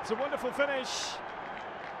 It's a wonderful finish.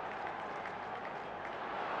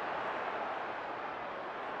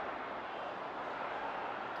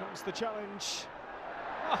 Comes the challenge.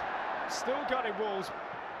 Oh, still got it, Wolves.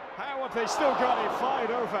 How have they still got it?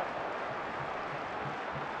 Fired over.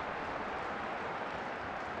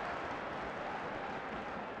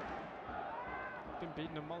 Been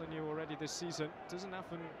beaten at Molineux already this season. Doesn't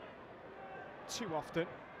happen too often.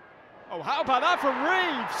 Oh, how about that from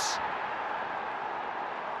Reeves?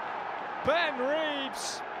 Ben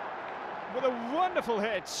Reeves with a wonderful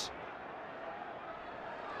hit.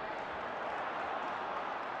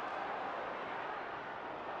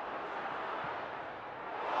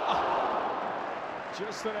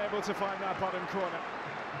 Just unable to find that bottom corner.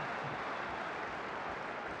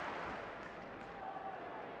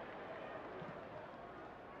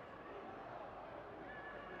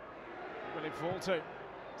 Will it fall to?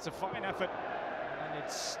 It's a fine effort, and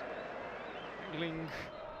it's angling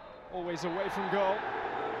always away from goal.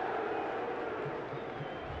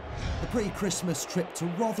 The pre-Christmas trip to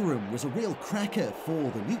Rotherham was a real cracker for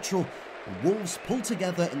the neutral, and Wolves pulled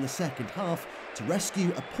together in the second half to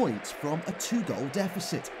rescue a point from a 2-goal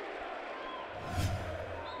deficit.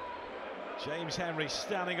 James Henry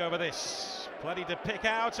standing over this. Plenty to pick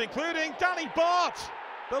out, including Danny Bart,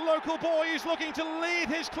 the local boy who's looking to lead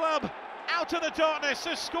his club out of the darkness,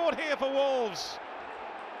 has scored here for Wolves.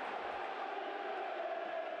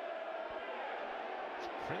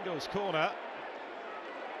 Pringle's corner.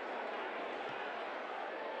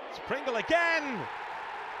 It's Pringle again,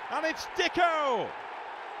 and it's Dicko.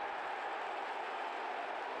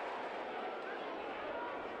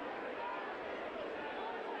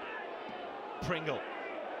 Pringle.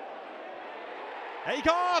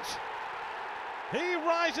 Agard! He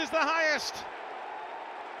rises the highest.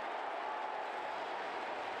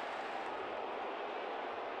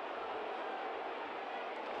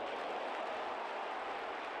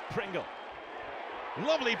 Pringle.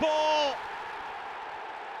 Lovely ball.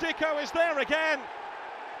 Dicko is there again.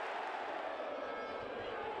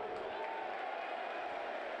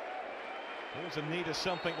 Wolves in need of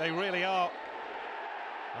something, they really are.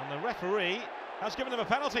 And the referee has given him a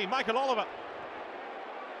penalty, Michael Oliver.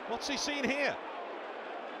 What's he seen here?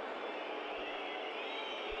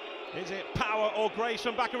 Is it power or grace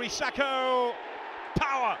from Bakary Sakho?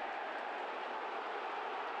 Power!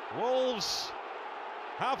 Wolves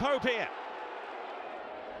have hope here.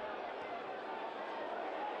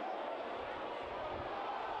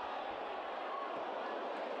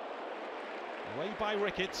 Away by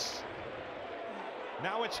Ricketts.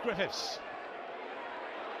 Now it's Griffiths.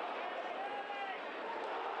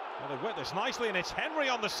 Well, they've worked this nicely, and it's Henry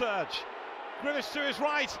on the surge. Griffiths to his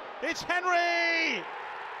right. It's Henry!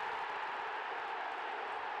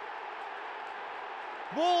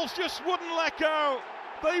 Wolves just wouldn't let go.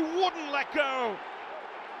 They wouldn't let go.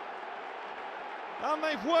 And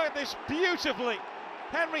they've worked this beautifully.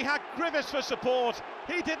 Henry had Griffiths for support.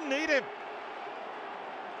 He didn't need him.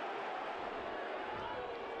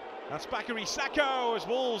 That's Bakary Sakho as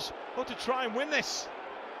Wolves look to try and win this.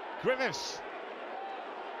 Griffiths.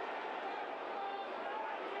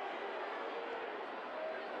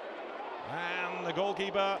 And the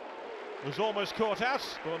goalkeeper was almost caught out,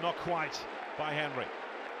 but not quite by Henry.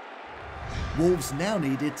 Wolves now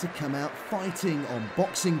needed to come out fighting on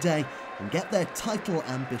Boxing Day and get their title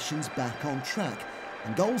ambitions back on track.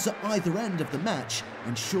 And goals at either end of the match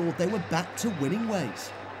ensured they were back to winning ways.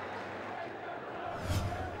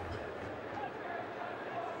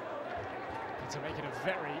 To make it a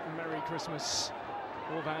very Merry Christmas.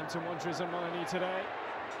 Wolverhampton Wanderers and Molineux today.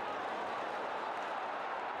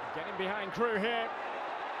 Getting behind Crew here.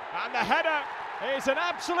 And the header is an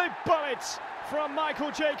absolute bullet from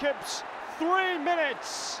Michael Jacobs. 3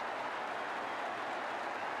 minutes.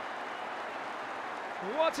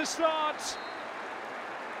 What a start.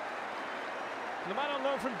 The man on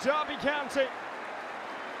loan from Derby County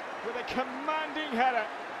with a commanding header.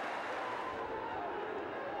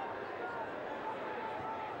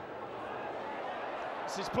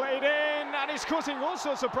 This is played in, and it's causing all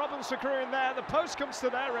sorts of problems for Crewe in there. The post comes to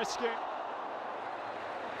their rescue. And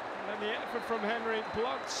then the effort from Henry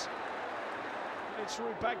blocks its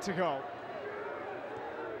route back to goal.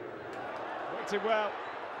 Worked it well.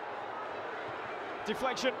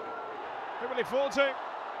 Deflection. Who will he fall to?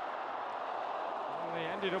 Well, he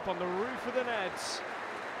ended up on the roof of the nets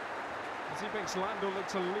as he makes Lando look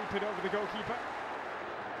to loop it over the goalkeeper.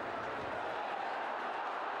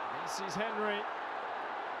 This is Henry.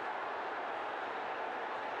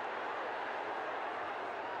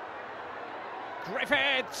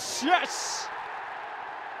 Griffiths, yes!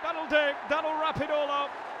 That'll do, that'll wrap it all up.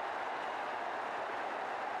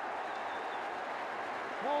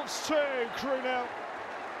 Wolves 2, Crewe 0.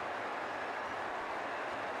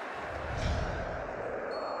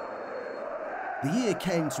 The year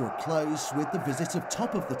came to a close with the visit of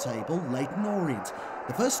top of the table Leyton Orient,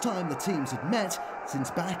 the first time the teams had met since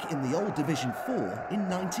back in the old Division 4 in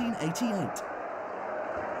 1988.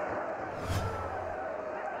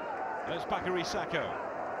 There's Bakary Sakho.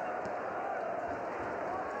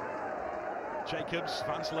 Jacobs,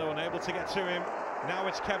 Vance Lowe unable to get to him. Now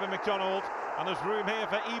it's Kevin McDonald, and there's room here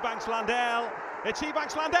for Ebanks-Landell. It's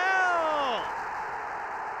Ebanks-Landell!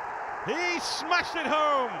 He smashed it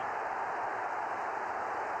home!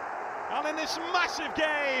 And in this massive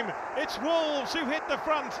game, it's Wolves who hit the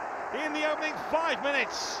front in the opening 5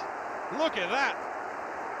 minutes. Look at that.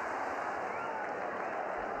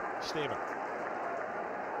 Stearman.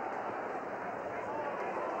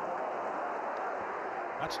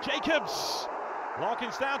 That's Jacobs.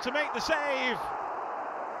 Larkin's down to make the save.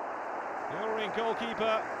 The Orient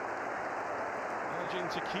goalkeeper managing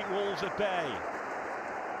to keep Wolves at bay.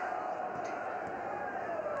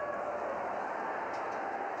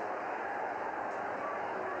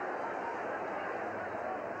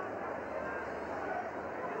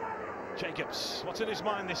 Jacobs, what's in his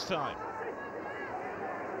mind this time?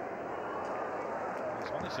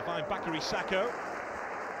 He's managed to find Bakary Sakho.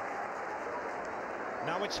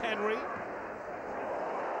 Now it's Henry.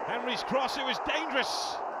 Henry's cross, it was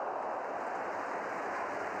dangerous.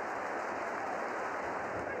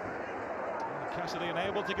 And Cassidy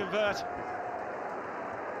unable to convert.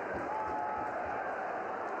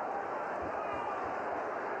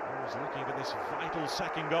 He's looking for this vital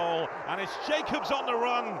second goal, and it's Jacobs on the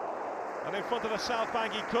run. And in front of the South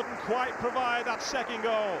Bank, he couldn't quite provide that second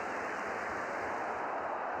goal.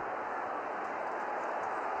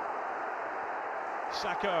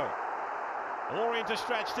 Sakho. Orient are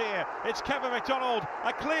stretched here. It's Kevin McDonald.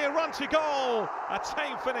 A clear run to goal. A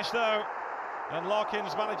tame finish though. And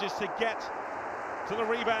Larkins manages to get to the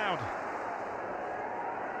rebound.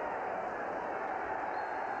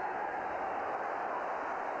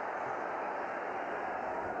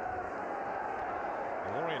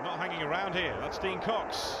 Orient not hanging around here. That's Dean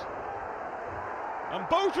Cox. And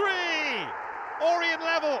Beaudry! Orient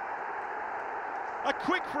level. A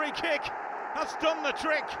quick free kick has done the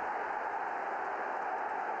trick.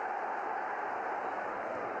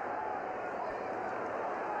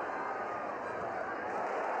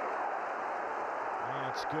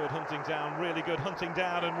 That's good hunting down, really good hunting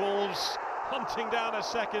down, and Wolves hunting down a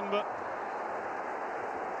second, but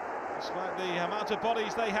despite the amount of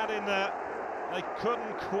bodies they had in there, they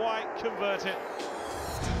couldn't quite convert it.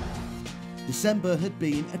 December had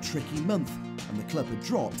been a tricky month and the club had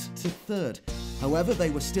dropped to third. However, they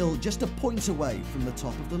were still just a point away from the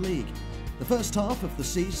top of the league. The first half of the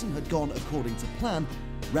season had gone according to plan.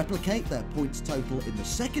 Replicate their points total in the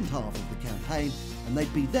second half of the campaign and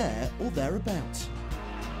they'd be there or thereabouts.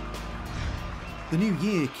 The new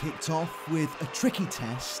year kicked off with a tricky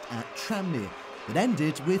test at Tranmere that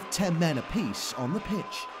ended with 10 men apiece on the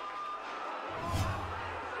pitch.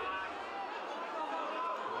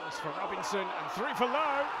 Pass for Robinson and 3 for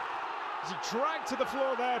Lowe. As he dragged to the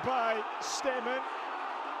floor there by Stearman.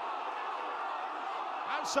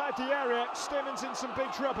 Outside the area, Stearman's in some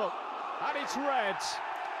big trouble. And it's red.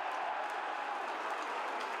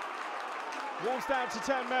 Wolves down to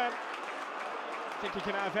 10 men. I think he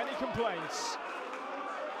can have any complaints.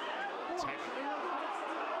 10.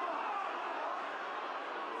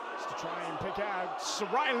 Just to try and pick out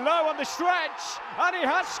Ryan Lowe on the stretch. And he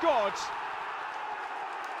has scored.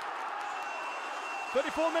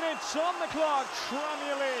 34 minutes on the clock,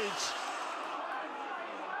 Tranmere leads.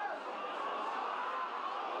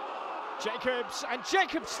 Jacobs, and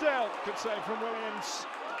Jacobs still. Good save from Williams.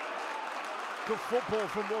 Good football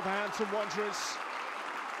from Wolverhampton Wanderers.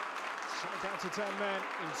 So down to 10 men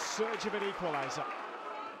in search of an equaliser.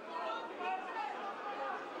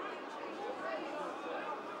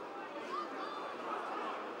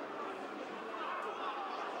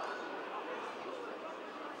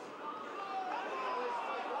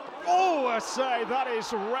 must say, that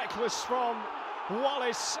is reckless from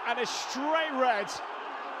Wallace, and a straight red.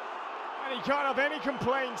 And he can't have any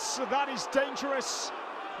complaints. That is dangerous.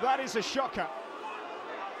 That is a shocker.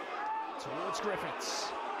 Towards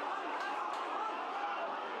Griffiths.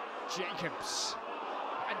 Jacobs.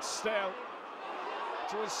 And still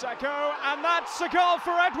towards Sacco, and that's a goal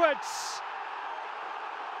for Edwards.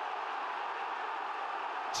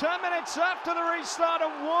 10 minutes after the restart,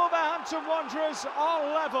 and Wolverhampton Wanderers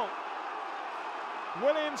are level.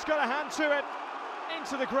 Williams got a hand to it,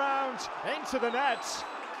 into the ground, into the net.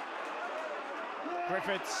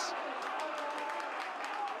 Griffiths.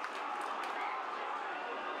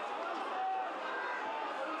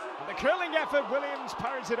 And the curling effort, Williams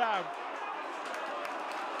parries it out.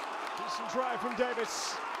 Decent try from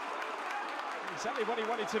Davis. Exactly what he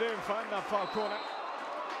wanted to do and find that far corner.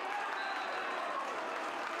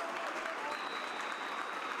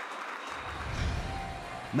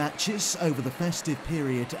 Matches over the festive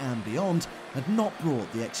period and beyond had not brought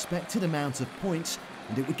the expected amount of points,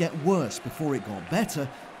 and it would get worse before it got better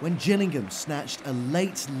when Gillingham snatched a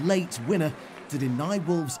late winner to deny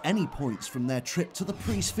Wolves any points from their trip to the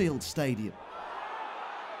Priestfield Stadium.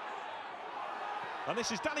 And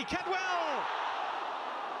this is Danny Kedwell!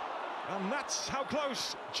 And that's how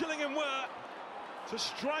close Gillingham were to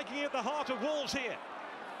striking at the heart of Wolves here.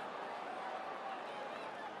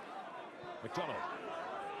 McDonald.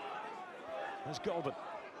 There's Golbourne.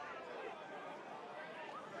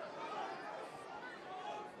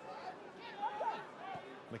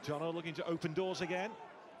 McDonald looking to open doors again.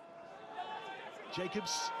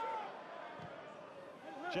 Jacobs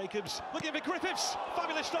looking for Griffiths.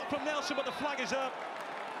 Fabulous stop from Nelson, but the flag is up.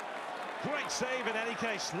 Great save in any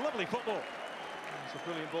case. Lovely football. It's a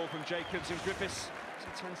brilliant ball from Jacobs, and Griffiths, as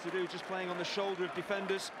he tends to do, just playing on the shoulder of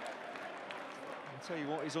defenders. I'll tell you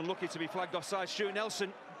what, he's unlucky to be flagged offside. Stuart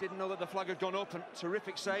Nelson didn't know that the flag had gone up, and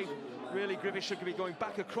terrific save. Really, Griffiths should be going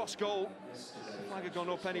back across goal. The flag had gone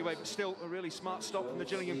up anyway, but still a really smart stop from the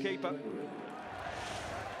Gillingham keeper.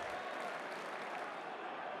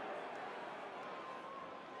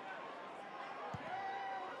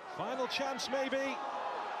 Final chance, maybe.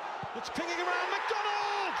 It's pinging around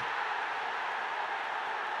McDonald!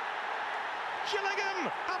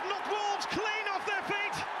 Gillingham have knocked Wolves clean off their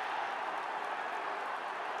feet!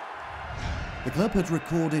 The club had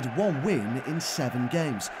recorded 1 win in 7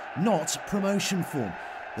 games, not promotion form.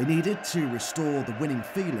 They needed to restore the winning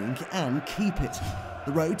feeling and keep it.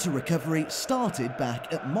 The road to recovery started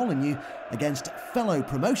back at Molineux against fellow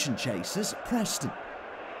promotion chasers Preston.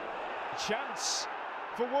 Chance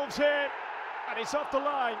for Wolves here, and it's off the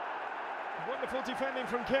line. Wonderful defending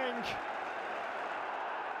from King.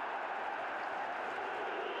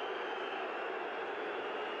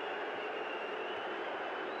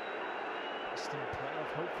 Preston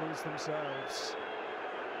playoff hopefuls themselves.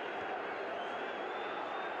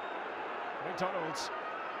 McDonald.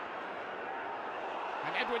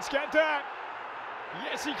 And Edwards get there.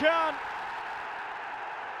 Yes, he can.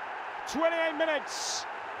 28 minutes.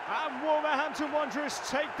 And Wolverhampton Wanderers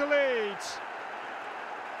take the lead.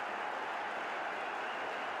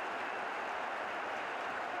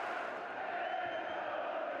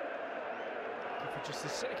 For just the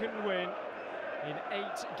second win in 8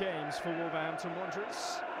 games for Wolverhampton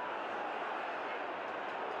Wanderers.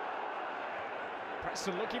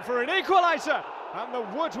 Preston looking for an equaliser, and the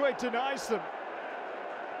woodwork denies them.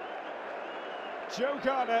 Joe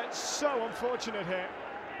Garner, so unfortunate here.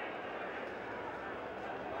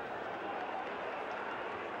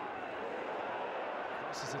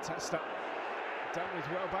 This is a tester. Done with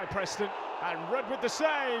well by Preston, and Rudd with the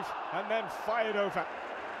save, and then fired over.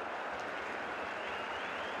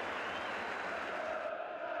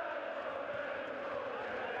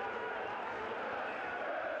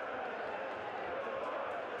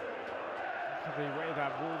 The way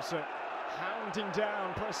that Wolves are hounding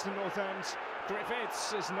down Preston North End.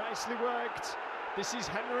 Griffiths is nicely worked. This is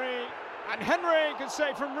Henry, and Henry can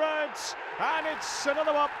save from Rhodes, and it's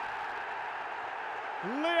another one.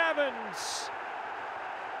 Lee Evans.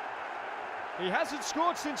 He hasn't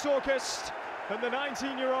scored since August, and the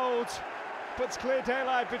 19-year-old puts clear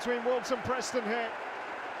daylight between Wolves and Preston here.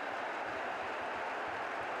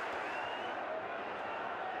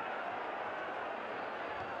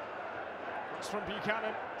 From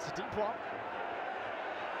Buchanan, it's a deep one.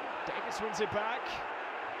 Davis wins it back.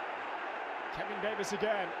 Kevin Davis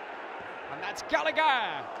again, and that's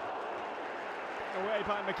Gallagher. Taken away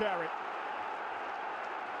by McCarry.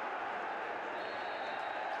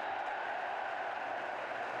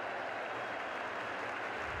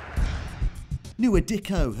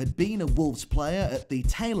 Ikeme had been a Wolves player at the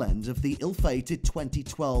tail end of the ill-fated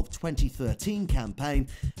 2012-2013 campaign,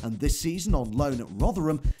 and this season on loan at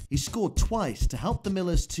Rotherham, he scored twice to help the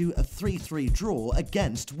Millers to a 3-3 draw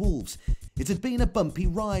against Wolves. It had been a bumpy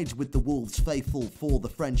ride with the Wolves faithful for the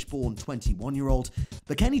French-born 21-year-old,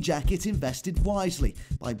 but Kenny Jackett invested wisely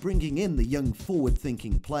by bringing in the young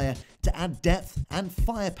forward-thinking player to add depth and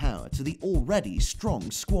firepower to the already strong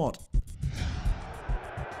squad.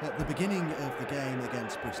 At the beginning of the game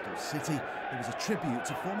against Bristol City, there was a tribute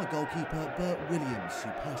to former goalkeeper Bert Williams, who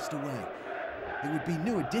passed away. It would be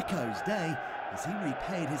Ikeme's day as he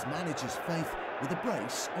repaid his manager's faith with a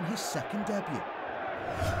brace on his second debut.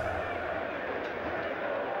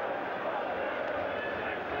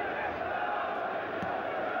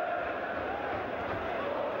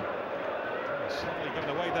 Slightly given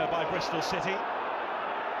away there by Bristol City.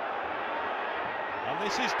 And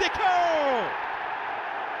this is Ikeme!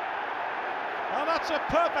 And that's a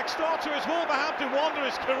perfect start to his Wolverhampton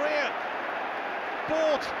Wanderers career.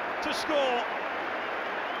 Bought to score.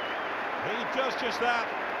 He does just that.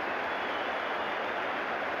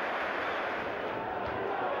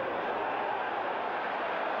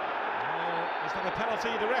 Is that a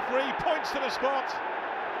penalty? The referee points to the spot.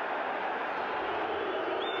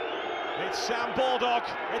 It's Sam Baldock.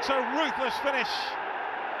 It's a ruthless finish.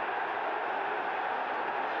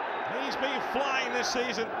 He's been flying this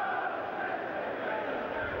season.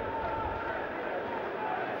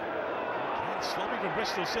 Sloppy from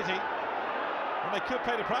Bristol City, and they could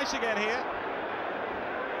pay the price again here.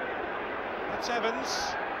 That's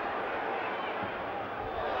Evans,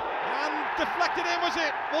 and deflected in, was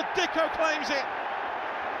it? Well, Ikeme claims it.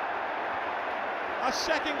 A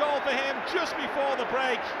second goal for him just before the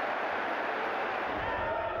break.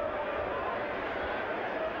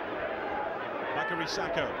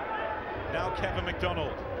 Sako, now Kevin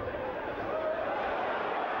McDonald.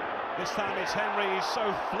 This time it's Henry, he's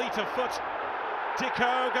so fleet of foot.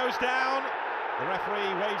 Ikeme goes down. The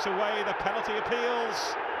referee waves away the penalty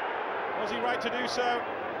appeals. Was he right to do so?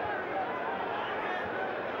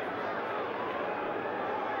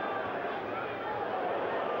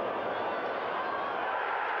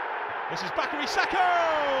 This is Sako!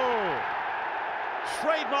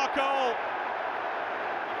 Trademark goal.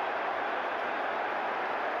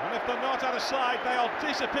 And if they're not out of sight, they are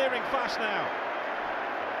disappearing fast now.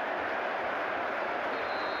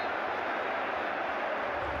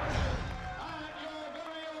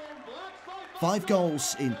 Five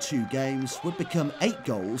goals in 2 games would become 8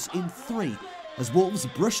 goals in 3, as Wolves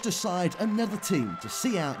brushed aside another team to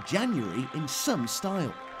see out January in some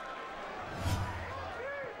style.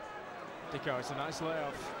 Ikeme, it's a nice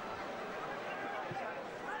layoff.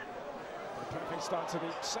 A perfect start to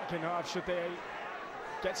the second half, should they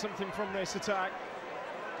get something from this attack.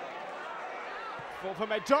 For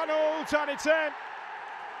McDonald, and it's in.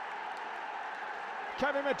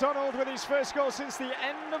 Kevin McDonald with his first goal since the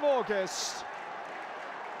end of August.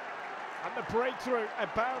 And the breakthrough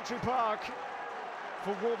at Boundary Park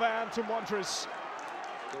for Wolverhampton Wanderers.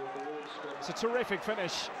 It's a terrific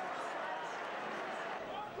finish.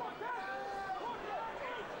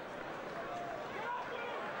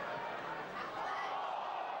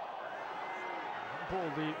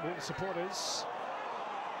 Ball, the Wolves supporters.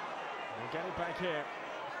 We'll get it back here.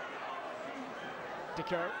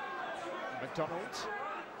 Ikeme, McDonald.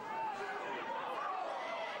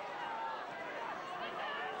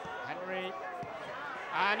 Henry.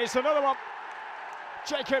 And it's another one.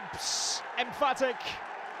 Jacobs, emphatic.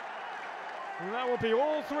 And that will be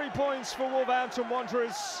all 3 points for Wolverhampton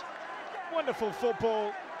Wanderers. Wonderful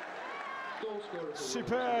football.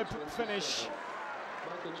 Superb finish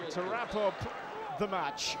to wrap up the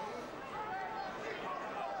match.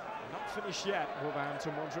 Not finished yet,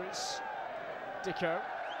 Wolverhampton Wanderers. Ikeme.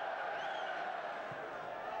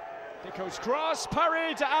 Ikeme's cross,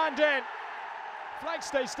 parried and in. Flag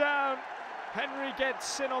stays down. Henry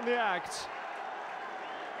gets in on the act.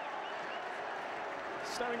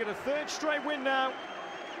 Staring at a 3rd straight win now.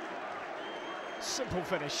 Simple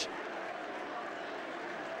finish.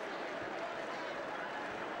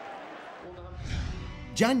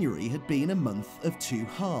 January had been a month of 2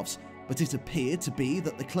 halves, but it appeared to be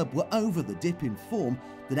that the club were over the dip in form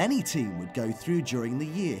that any team would go through during the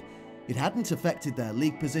year. It hadn't affected their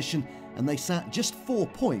league position, and they sat just 4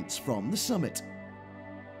 points from the summit.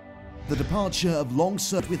 The departure of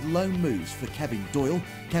Longsud with loan moves for Kevin Doyle,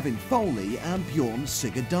 Kevin Foley and Bjorn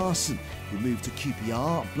Sigurdarsson, who moved to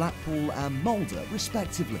QPR, Blackpool and Molde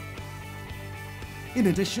respectively. In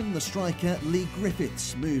addition, the striker Lee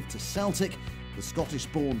Griffiths moved to Celtic. The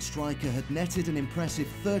Scottish-born striker had netted an impressive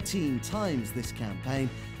 13 times this campaign,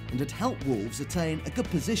 and had helped Wolves attain a good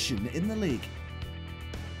position in the league.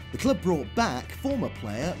 The club brought back former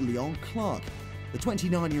player Leon Clarke. The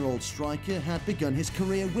 29-year-old striker had begun his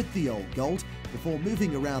career with the Old Gold before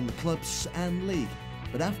moving around the clubs and league.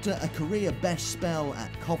 But after a career best spell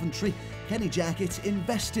at Coventry, Kenny Jackett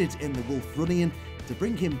invested in the Wolverhamptonian to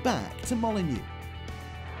bring him back to Molineux.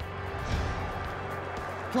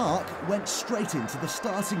 Clarke went straight into the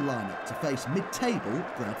starting lineup to face mid-table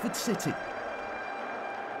Bradford City.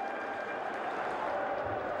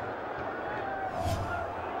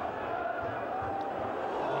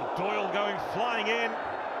 Doyle going flying in.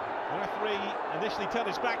 The referee initially turned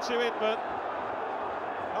his back to it, but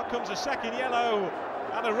out comes a second yellow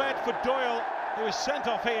and a red for Doyle, who is sent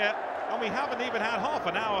off here, and we haven't even had half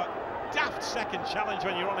an hour. Daft second challenge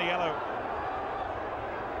when you're on a yellow.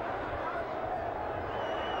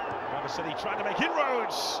 Bradford City trying to make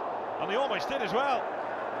inroads, and they almost did as well.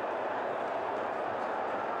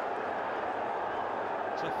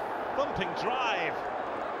 It's a thumping drive.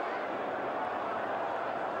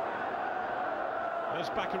 There's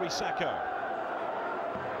Bakary Sakho.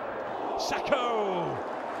 Sakho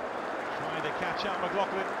trying to catch out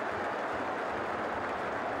McLaughlin.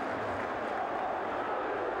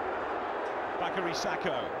 Bakary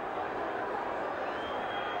Sakho.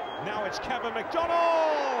 Now it's Kevin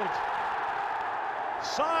McDonald.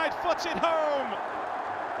 Side foots it home.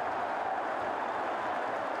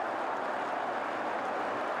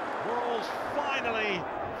 Wolves finally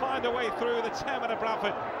find a way through the 10-minute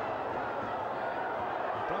Bradford.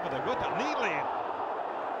 Bradford have got that neatly in.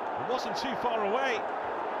 It wasn't too far away.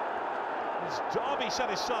 As Derby set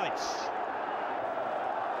his sights.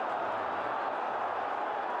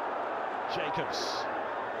 Jacobs.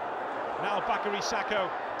 Now Bakary Sakho.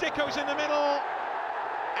 Dicko's in the middle.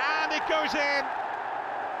 And it goes in.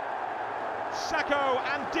 Sakho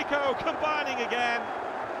and Dicko combining again.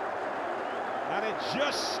 And it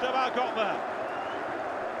just about got there.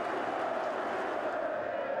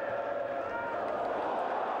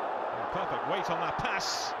 Perfect weight on that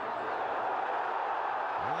pass.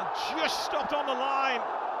 And just stopped on the line.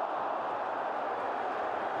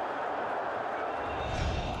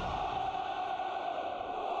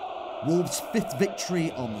 Wolves' fifth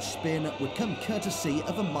victory on the spin would come courtesy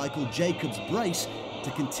of a Michael Jacobs brace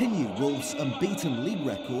to continue Wolves' unbeaten league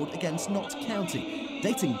record against Notts County,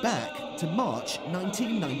 dating back to March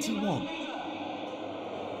 1991.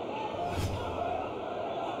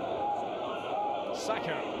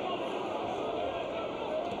 Sakho.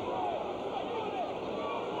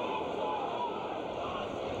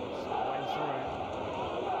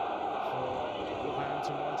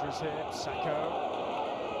 Wanderers here. Sakho.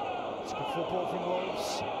 It's good football from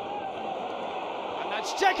Wolves. And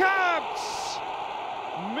that's Jacobs!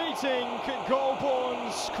 Meeting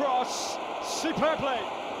Golbourne's cross superbly.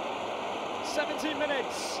 17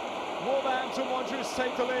 minutes. Wolverhampton Wanderers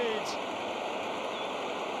take the lead.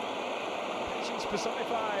 Patience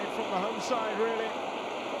personified from the home side, really.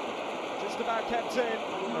 Just about kept in.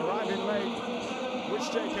 Arriving late.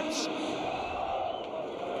 Which Jacobs.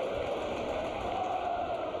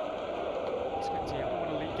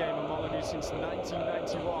 Game of Molineux since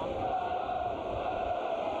 1991.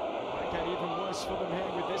 Might get even worse for them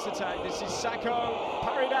here with this attack. This is Sakho,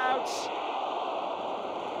 parried out.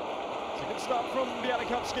 It's a good start from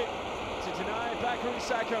Bialekowski to deny Bakary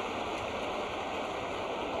Sakho.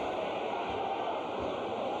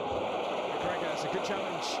 McGregor, it's a good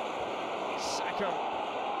challenge. Sakho,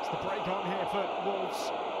 it's the break on here for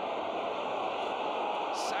Wolves.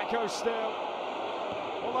 Sakho still.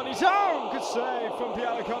 All on his own, good save from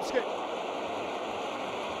Bialekowski.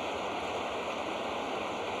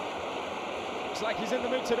 Looks like he's in the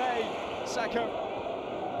mood today, Sakho.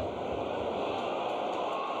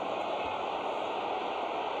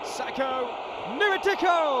 Sakho,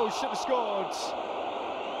 Dicko should have scored.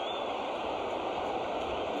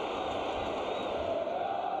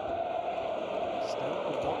 Still,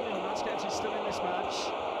 Wayne Hennessey is still in this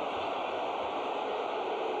match.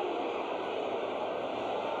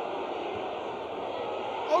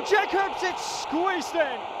 Oh, Jacobs, it's squeezed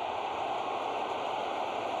in.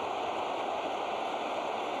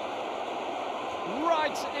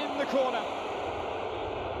 Right in the corner.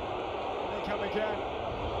 They come again.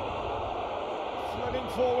 Flooding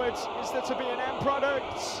forward. Is there to be an end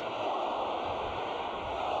product?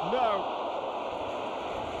 No.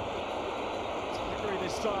 It's Henry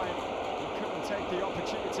this time. He couldn't take the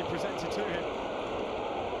opportunity presented to him.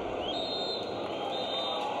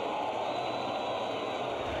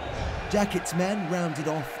 Jackett's men rounded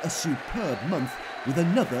off a superb month with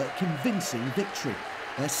another convincing victory,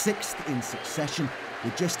 their sixth in succession,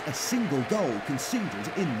 with just a single goal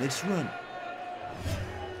conceded in this run.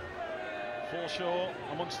 Forshaw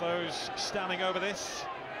amongst those standing over this.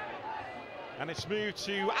 And it's moved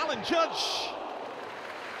to Alan Judge.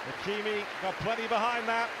 Ikeme got plenty behind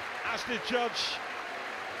that, as did Judge.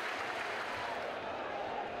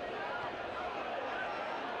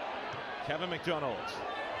 Kevin McDonald.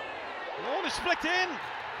 Oh, it's flicked in.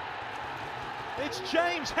 It's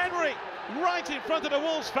James Henry right in front of the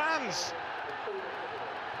Wolves fans.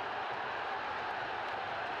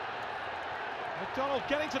 McDonald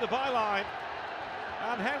getting to the byline,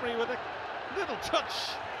 and Henry with a little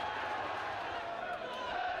touch.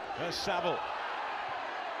 There's Saville.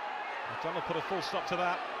 McDonald put a full stop to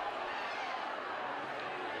that.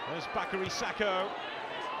 There's Bakary Sakho.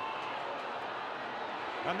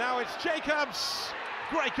 And now it's Jacobs.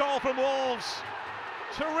 Great goal from Wolves.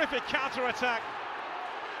 Terrific counter-attack.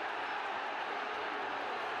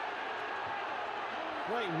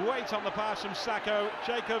 Great weight on the pass from Sakho.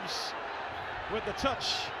 Jacobs with the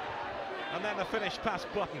touch. And then the finish past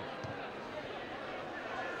Button.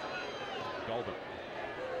 Golbourne.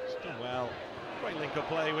 It's done well. Great link-up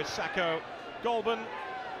play with Sakho. Golbourne.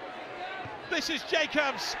 This is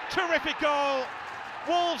Jacobs. Terrific goal.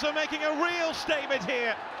 Wolves are making a real statement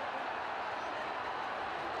here.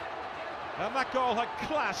 And that goal had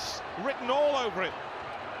class written all over it.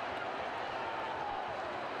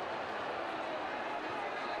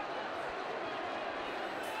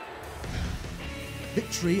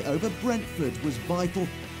 Victory over Brentford was vital,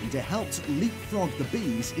 and it helped leapfrog the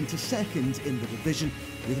Bees into second in the division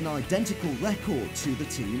with an identical record to the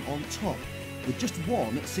team on top, with just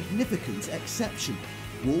one significant exception.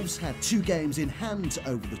 Wolves had 2 games in hand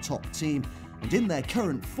over the top team, and in their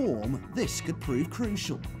current form, this could prove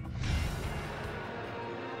crucial.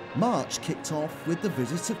 March kicked off with the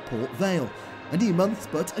visit of Port Vale. A new month,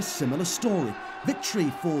 but a similar story.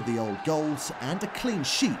 Victory for the Old Goals and a clean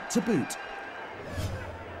sheet to boot.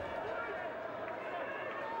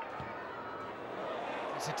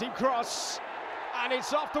 It's a deep cross, and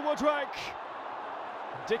it's off the woodwork.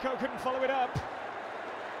 Dicko couldn't follow it up.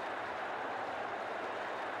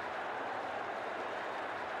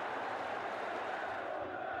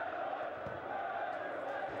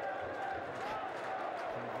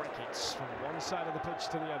 Ricketts from one side of the pitch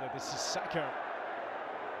to the other. This is Sakho.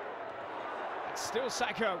 It's still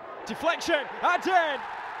Sakho. Deflection, and in!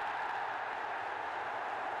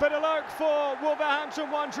 Bit of luck for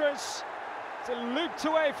Wolverhampton Wanderers. It's looped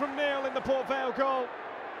away from Neil in the Port Vale goal.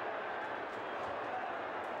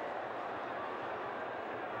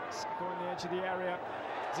 Sakho on the edge of the area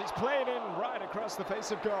as it's playing in right across the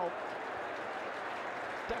face of goal.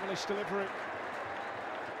 Devilish delivery.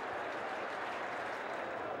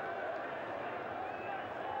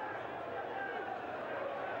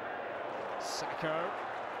 Sakho.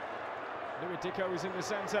 Louis Dicko is in the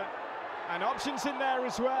centre. And options in there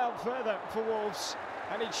as well, further for Wolves.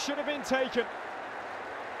 And it should have been taken.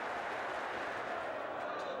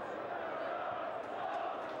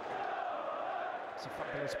 It's a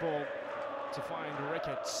fabulous ball to find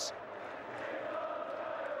Ricketts.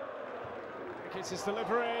 Ricketts'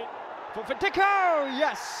 delivery for Dicko,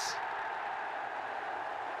 yes!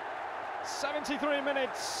 73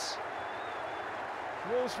 minutes.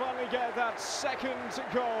 Wolves finally get that second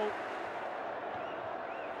goal.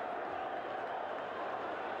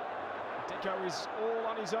 Dicko is all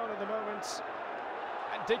on his own at the moment.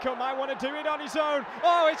 And Dicko might want to do it on his own.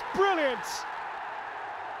 Oh, it's brilliant!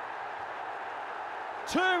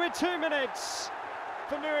 2 in 2 minutes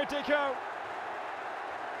for Louis Dicko.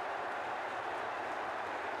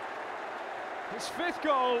 His 5th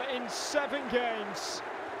goal in 7 games.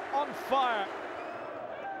 On fire.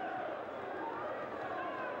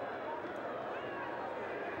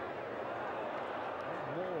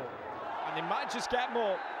 More. And they might just get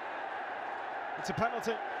more. It's a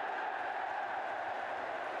penalty.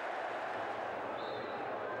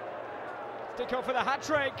 Dicko for the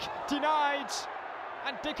hat-trick, denied,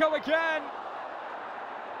 and Dicko again.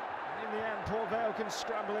 And in the end, Port Vale can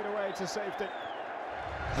scramble it away to safety.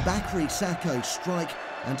 A Bakary Sakho strike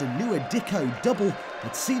and a Louis Dicko double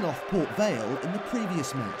had seen off Port Vale in the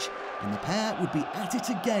previous match, and the pair would be at it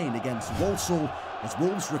again against Walsall as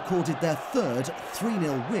Wolves recorded their 3rd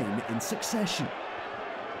 3-0 win in succession.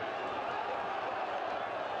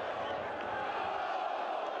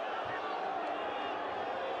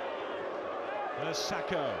 There's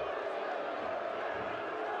Sakho.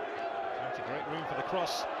 That's a great room for the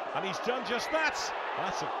cross, and he's done just that.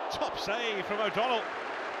 That's a top save from O'Donnell.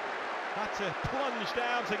 Had to plunge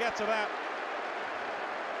down to get to that.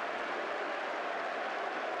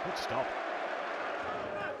 Good stop.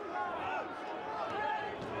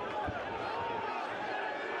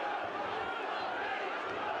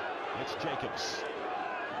 It's Jacobs.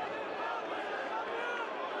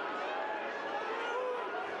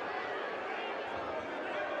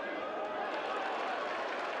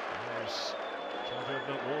 There's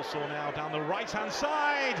Warsaw now down the right-hand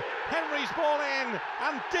side. Henry's ball in,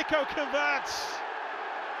 and Dicko converts.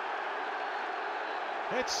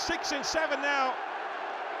 It's 6 in 7 now.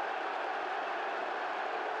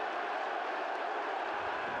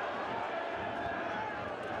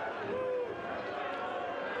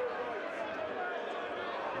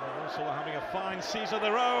 Warsaw are having a fine season of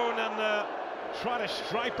their own and trying to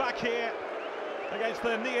strike back here against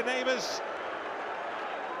their near neighbours.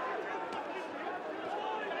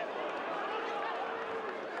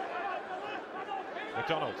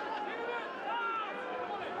 McDonald.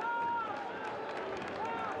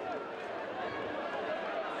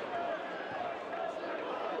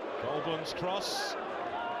 Golbourne's cross.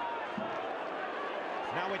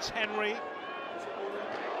 Now it's Henry.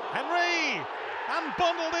 Henry! And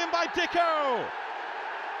bundled in by Dicko!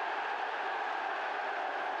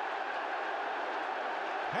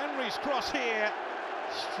 Henry's cross here,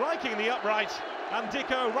 striking the upright, and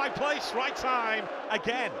Dicko, right place, right time,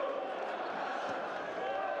 again.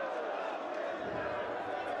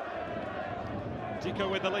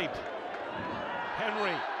 Dicko with the leap.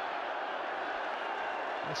 Henry.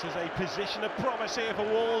 This is a position of promise here for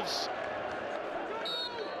Wolves.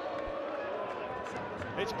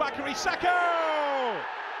 It's Bakary Sakho!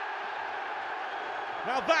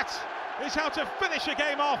 Now that is how to finish a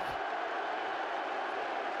game off.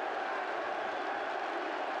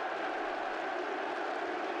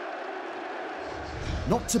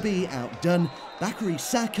 Not to be outdone, Bakary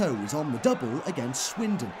Sakho was on the double against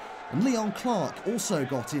Swindon, and Leon Clarke also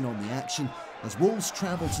got in on the action as Wolves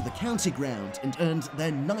travelled to the county ground and earned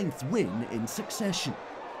their 9th win in succession.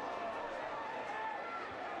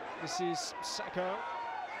 This is Sakho.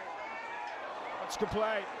 That's good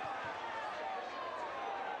play.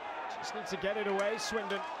 Just need to get it away.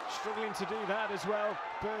 Swindon struggling to do that as well.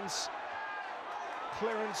 Burns'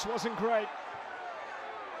 clearance wasn't great.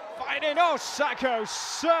 Fighting, oh, Sakho,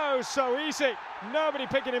 so easy. Nobody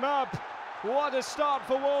picking him up. What a start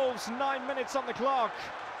for Wolves, 9 minutes on the clock.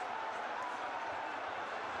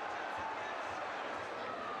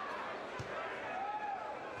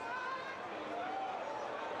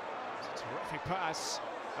 It's a terrific pass,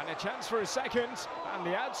 and a chance for a second, and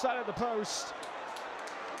the outside of the post.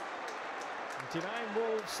 And denying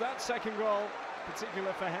Wolves that second goal,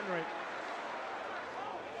 particular for Henry.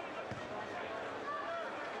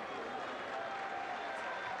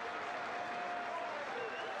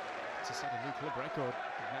 To set a new club record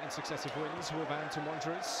of 9 successive wins, Wolverhampton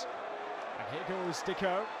Wanderers. And here goes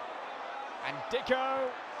Dicko. And Dicko,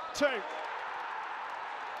 2.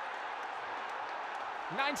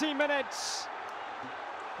 19 minutes.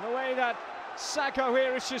 The way that Sakho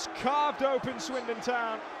here has just carved open Swindon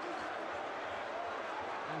Town.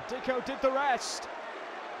 And Dicko did the rest.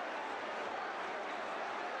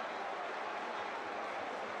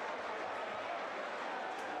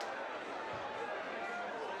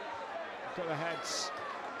 Got the heads.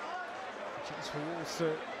 A chance for Wolves to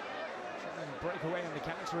try and break away on the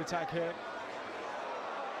counter-attack here.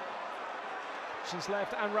 She's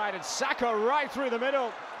left and right, and Sakho right through the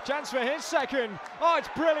middle. Chance for his second. Oh, it's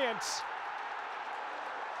brilliant.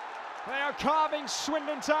 They are carving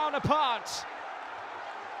Swindon Town apart.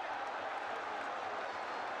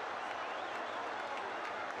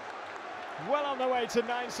 Well on their way to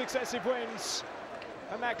 9 successive wins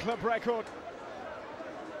and that club record.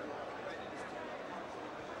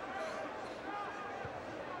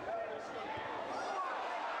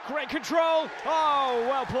 Great control. Oh,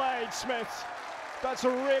 well played, Smith. That's a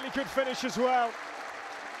really good finish as well.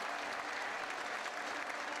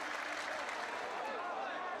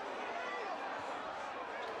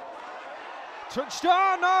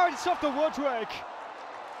 Touchdown. No, it's off the woodwork.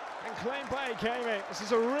 And claimed by Ikeme. This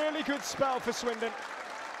is a really good spell for Swindon.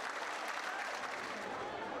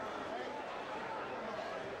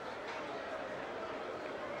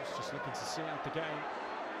 Just looking to see out the game.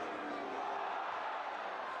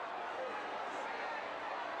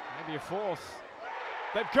 Maybe a 4th.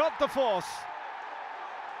 They've got the 4th.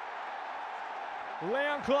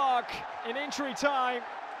 Leon Clarke in injury time,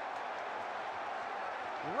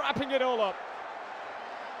 wrapping it all up.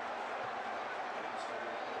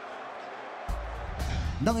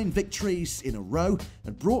 9 victories in a row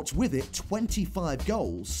and brought with it 25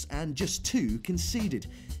 goals and just 2 conceded.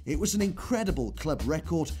 It was an incredible club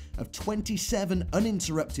record of 27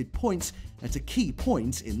 uninterrupted points at a key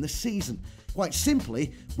point in the season. Quite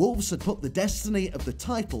simply, Wolves had put the destiny of the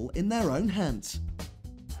title in their own hands.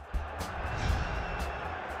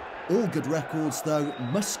 All good records, though,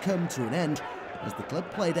 must come to an end as the club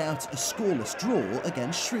played out a scoreless draw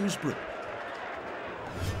against Shrewsbury.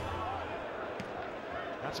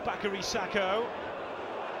 That's Bakary Sakho.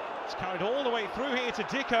 It's carried all the way through here to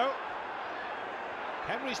Dicko.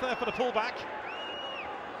 Henry's there for the pullback.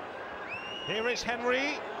 Here is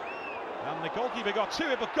Henry. And the goalkeeper got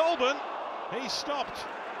to it, but Golbourne, he's stopped.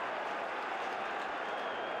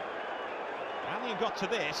 Allian got to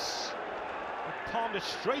this. He palmed it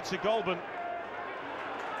straight to Golbourne.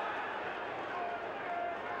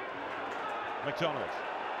 McDonald.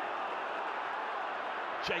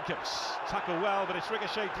 Jacobs, tackle well, but it's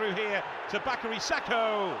ricocheted through here to Bakary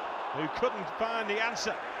Sakho, who couldn't find the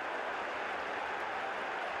answer.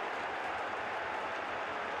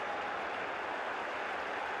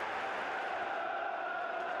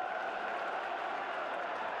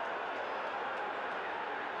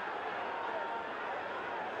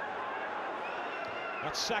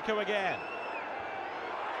 That's Sakho again.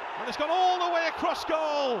 And it's gone all the way across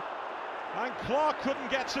goal. And Clarke couldn't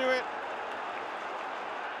get to it.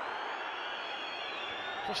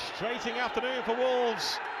 Frustrating afternoon for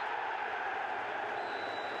Wolves.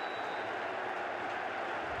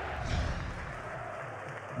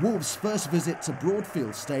 Wolves' first visit to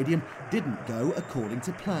Broadfield Stadium didn't go according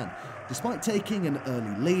to plan. Despite taking an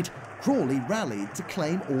early lead, Crawley rallied to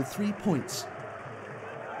claim all 3 points.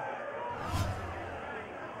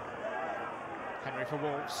 Henry for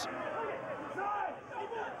Wolves.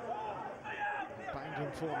 Bound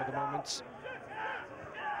in form at the moment.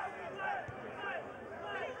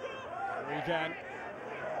 Henry again.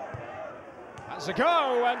 Has a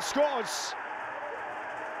go and scores.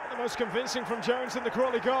 The most convincing from Jones in the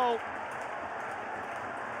Crawley goal.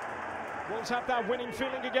 Wolves have that winning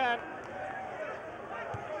feeling again.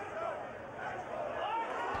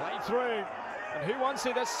 Played through. And who wants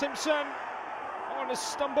it? That's Simpson. On a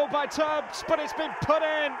stumble by Tubbs, but it's been put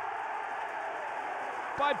in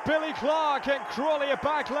by Billy Clarke, and Crawley at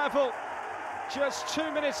back level. Just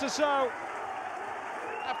 2 minutes or so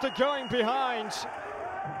after going behind.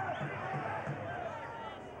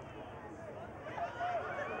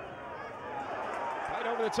 Played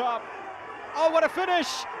over the top. Oh, what a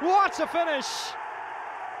finish! What a finish!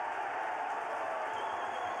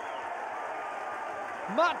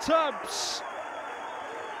 Matt Tubbs.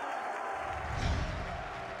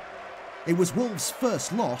 It was Wolves'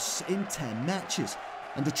 first loss in 10 matches,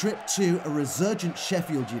 and a trip to a resurgent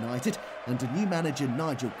Sheffield United under new manager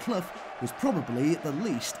Nigel Clough was probably the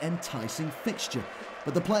least enticing fixture.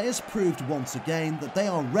 But the players proved once again that they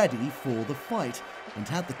are ready for the fight and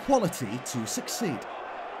had the quality to succeed.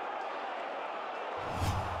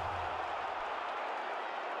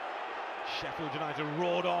 Sheffield United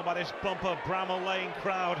roared on by this bumper Bramall Lane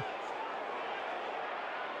crowd.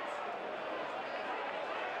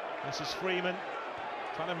 This is Freeman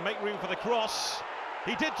trying to make room for the cross.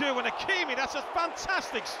 He did do an Ikeme, that's a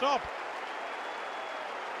fantastic stop.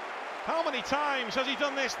 How many times has he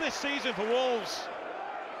done this season for Wolves?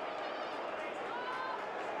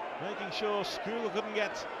 Making sure School couldn't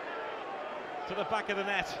get to the back of the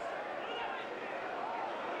net.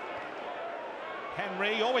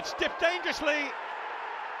 Henry, oh, it's dipped dangerously.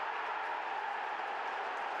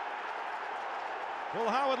 Well,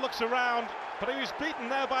 Howard looks around, but he was beaten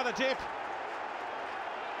there by the dip.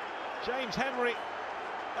 James Henry,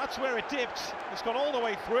 that's where it dipped. It's gone all the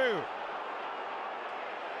way through.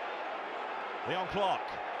 Leon Clarke.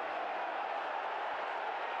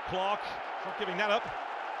 Clarke, not giving that up.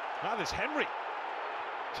 Now there's Henry.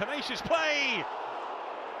 Tenacious play.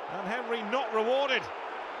 And Henry not rewarded.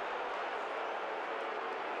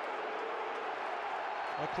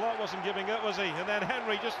 Well, Clarke wasn't giving up, was he? And then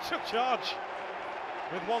Henry just took charge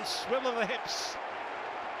with one swivel of the hips.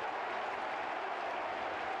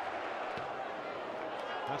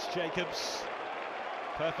 That's Jacobs.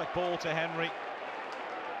 Perfect ball to Henry.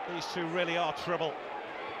 These two really are trouble.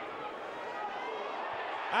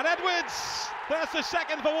 And Edwards! There's the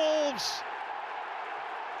second for Wolves.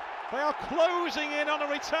 They are closing in on a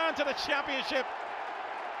return to the Championship.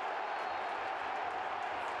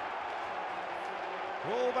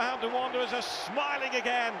 Wolverhampton Wanderers are smiling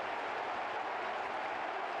again.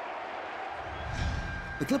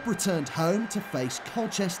 The club returned home to face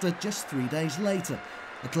Colchester just 3 days later,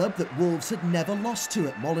 a club that Wolves had never lost to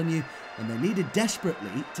at Molineux, and they needed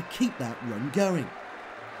desperately to keep that run going.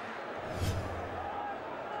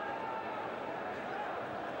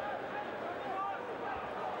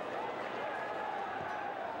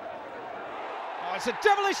 Oh, it's a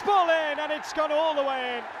devilish ball in, and it's gone all the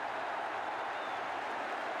way in.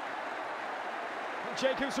 And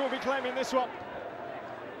Jacobs will be claiming this one.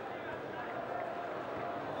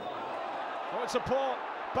 Oh, it's a poor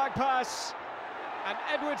back pass, and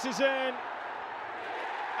Edwards is in,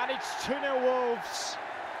 and it's 2-0 Wolves,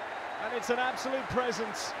 and it's an absolute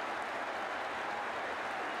presence.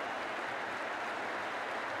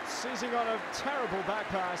 Seizing on a terrible back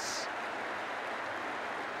pass.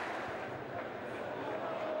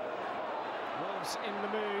 Wolves in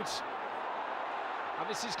the mood. And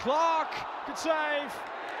this is Clarke, good save.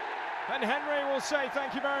 And Henry will say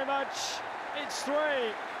thank you very much. It's 3.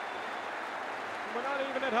 We're not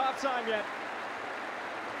even at half-time yet.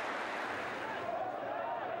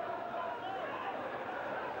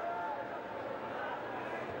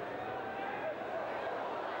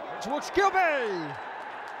 Towards Gilby.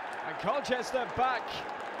 And Colchester back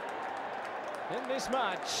in this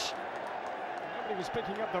match. Nobody was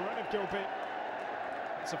picking up the run of Gilby.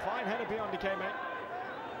 It's a fine header beyond Ikeme.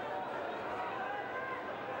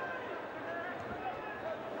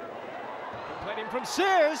 Played in from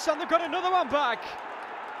Sears, and they've got another one back.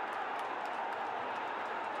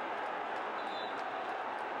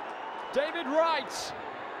 David Wright.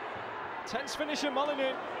 Tense finisher,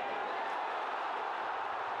 Molineux.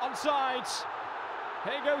 Onside.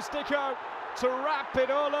 Here goes Dicko to wrap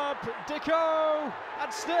it all up. Dicko,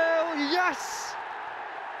 and still, yes!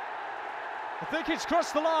 I think it's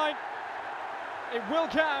crossed the line. It will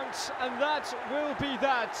count, and that will be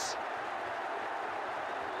that.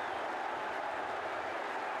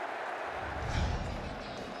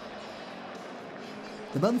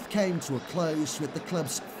 The month came to a close with the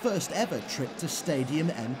club's first ever trip to Stadium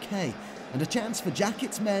MK, and a chance for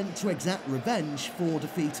Jackett's men to exact revenge for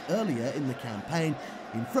defeat earlier in the campaign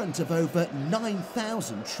in front of over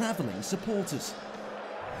 9,000 travelling supporters.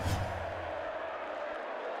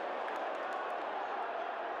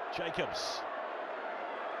 Jacobs.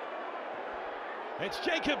 It's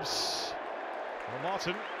Jacobs. Well,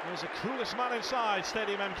 Martin was the coolest man inside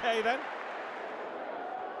Stadium MK then.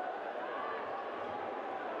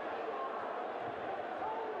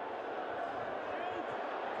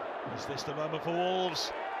 Is this the moment for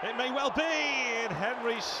Wolves? It may well be, and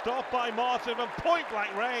Henry stopped by Martin from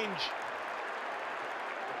point-blank range.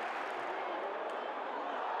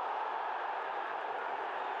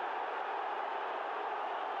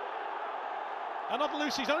 Another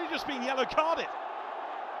Lucy's only just been yellow-carded.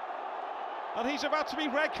 And he's about to be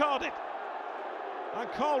red-carded. And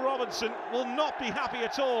Carl Robinson will not be happy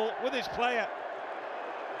at all with his player.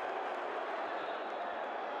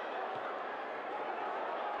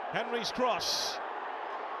 Henry's cross.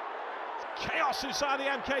 Chaos inside the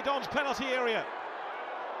MK Dons penalty area.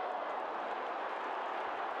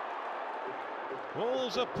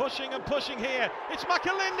 Wolves are pushing and pushing here. It's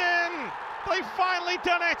McAlinden! They've finally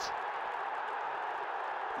done it!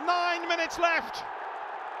 9 minutes left.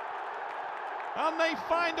 And they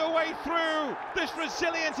find a way through this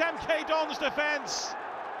resilient MK Dons defence.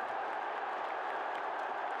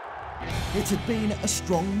 It had been a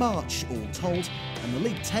strong march, all told, and the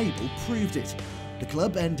league table proved it. The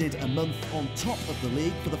club ended a month on top of the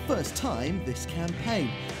league for the first time this campaign.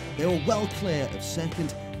 They were well clear of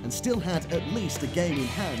second and still had at least a game in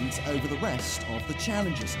hand over the rest of the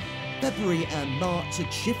challengers. February and March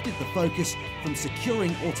had shifted the focus from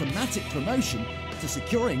securing automatic promotion to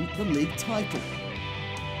securing the league title.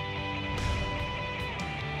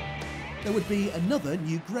 There would be another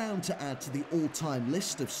new ground to add to the all-time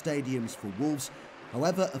list of stadiums for Wolves.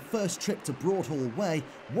 However, a first trip to Broadhall Way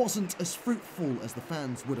wasn't as fruitful as the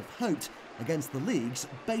fans would have hoped against the league's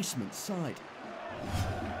basement side.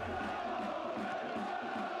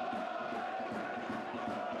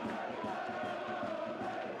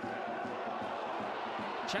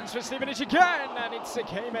 Chance for Stevenage again, and it's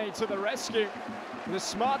Ikeme to the rescue with a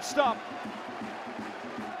smart stop.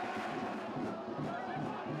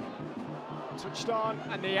 Touched on,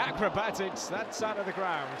 and the acrobatics, that's out of the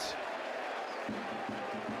ground.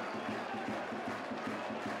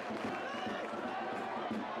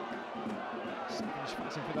 Stevenage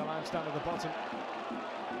fighting for their lives down at the bottom.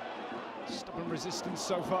 Stubborn resistance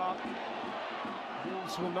so far.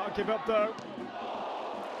 Wolves will not give up though.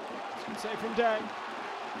 Good save from Day.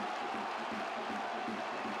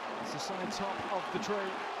 It's the side top of the tree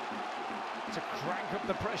to crank up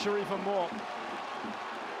the pressure even more.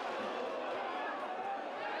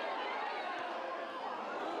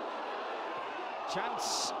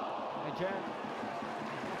 Chance again.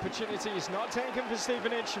 Opportunity is not taken for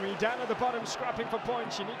Stevenage. When you're down at the bottom scrapping for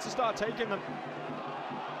points, you need to start taking them.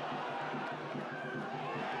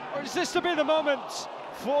 Or is this to be the moment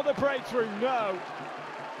for the breakthrough? No.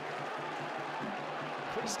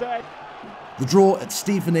 Chris Day. The draw at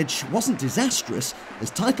Stevenage wasn't disastrous,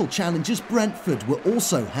 as title challengers Brentford were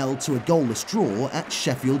also held to a goalless draw at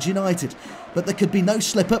Sheffield United. But there could be no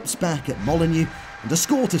slip-ups back at Molineux, and a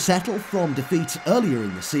score to settle from defeat earlier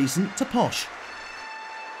in the season to Posh.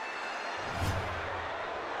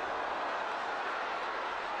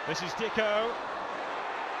 This is Dicko.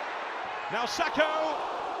 Now Sacco.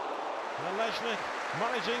 And Leshnik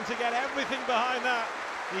managing to get everything behind that.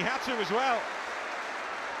 He had to as well.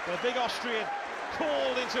 The big Austrian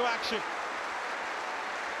called into action.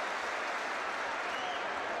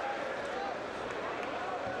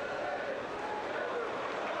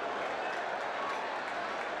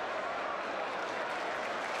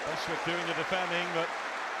 Boswick doing the defending, but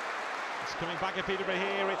it's coming back at Peterborough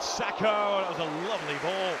here. It's Sacco. That was a lovely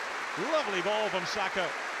ball. Lovely ball from Sacco.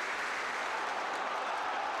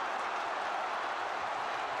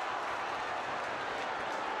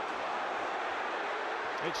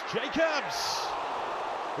 It's Jacobs.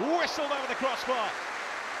 Whistled over the crossbar.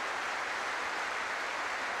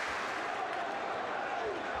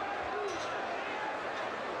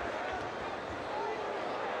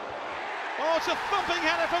 Oh, it's a thumping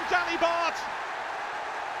header from Danny Bart.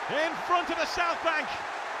 In front of the South Bank.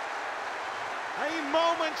 A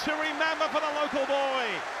moment to remember for the local boy.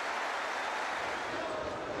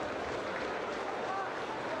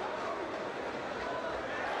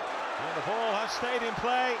 And the ball has stayed in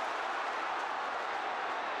play.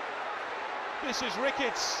 This is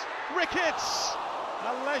Ricketts. Ricketts!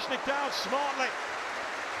 And Leshnik down smartly.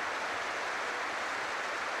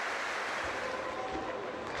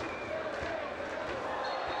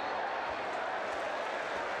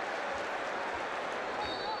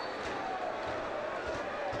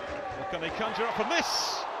 What can they conjure up from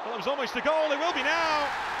this? Well, it was almost a goal. It will be now.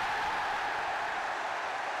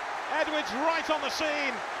 Edwards right on the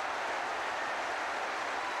scene.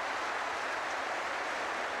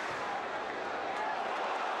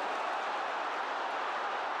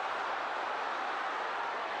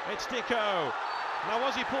 It's Dicko. Now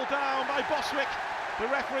was he pulled down by Boswick? The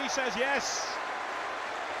referee says yes.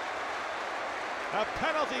 A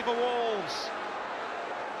penalty for Wolves.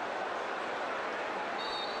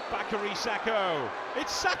 Bakary Sacco.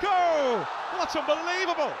 It's Sacco! That's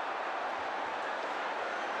unbelievable!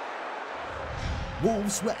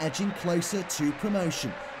 Wolves were edging closer to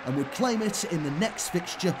promotion and would claim it in the next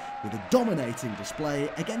fixture with a dominating display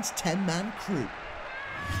against 10-man Crewe.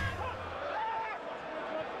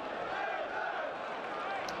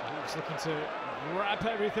 Wolves looking to wrap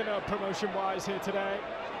everything up promotion-wise here today.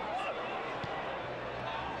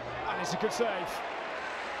 And it's a good save.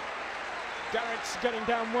 Garrett's getting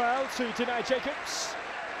down well to deny Jacobs.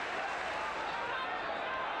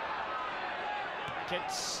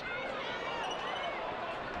 Ricketts.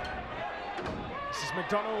 This is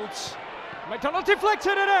McDonald. McDonald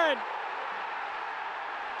deflected it in!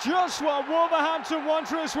 Just what Wolverhampton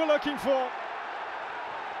Wanderers were looking for.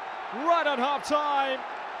 Right at half-time.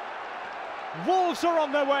 Wolves are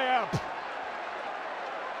on their way up.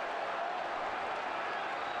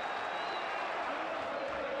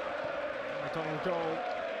 McDonald goal.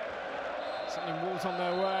 Sending Wolves on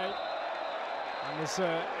their way. And there's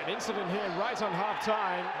an incident here right on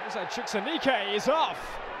half-time. Ikeme is off.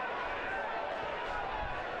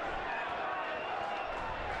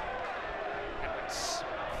 Edwards,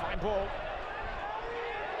 fine ball.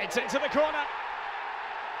 It's into the corner.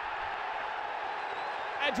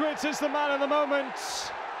 Edwards is the man of the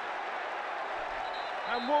moment.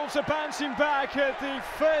 And Wolves are bouncing back at the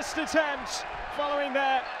first attempt following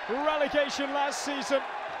their relegation last season.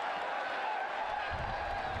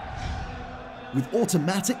 With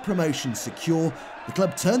automatic promotion secure, the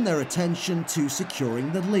club turned their attention to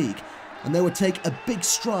securing the league, and they would take a big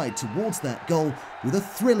stride towards that goal with a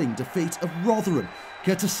thrilling defeat of Rotherham,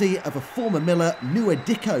 courtesy of a former Miller, Nua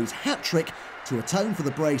Dicko's hat-trick to atone for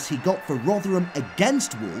the brace he got for Rotherham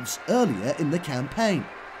against Wolves earlier in the campaign.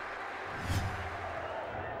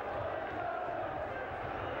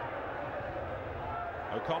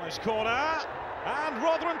 O'Connor's corner, and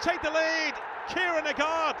Rotherham take the lead. Kieran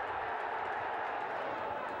Agard.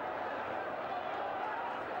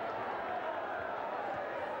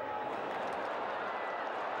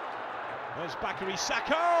 There's Bakary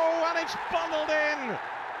Sacco, and it's bundled in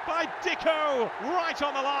by Dicko, right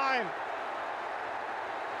on the line.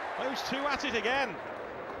 Those two at it again.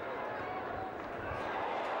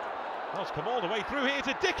 Let's come all the way through here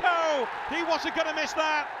to Dicko. He wasn't going to miss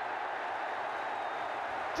that.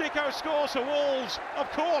 Dicko scores for Wolves,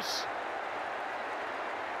 of course.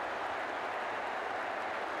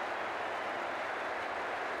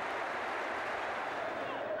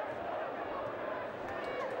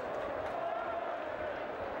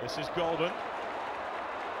 This is Golbourne.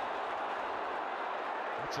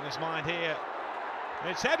 What's in his mind here?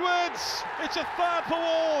 It's Edwards! It's a third for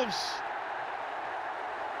Wolves!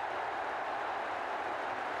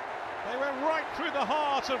 They went right through the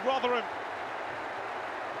heart of Rotherham.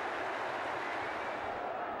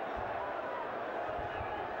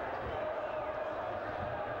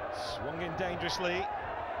 Swung in dangerously.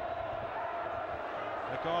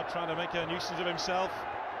 Lagarde trying to make a nuisance of himself.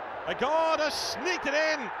 Lagarde has sneaked it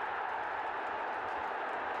in.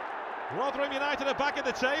 Rotherham United are back at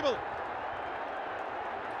the table.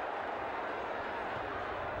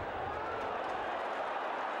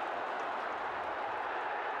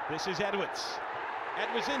 This is Edwards.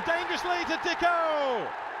 Edwards in dangerously to Dicko.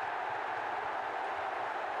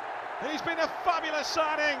 He's been a fabulous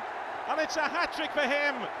signing, and it's a hat-trick for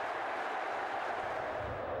him.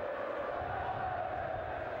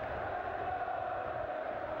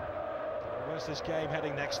 Where's this game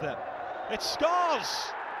heading next then? It's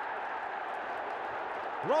Scars!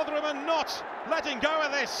 Rotherham are not letting go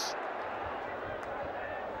of this.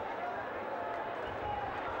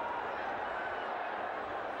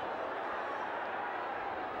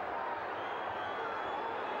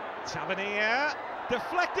 Tavernier,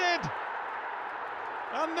 deflected!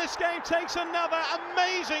 And this game takes another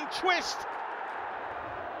amazing twist.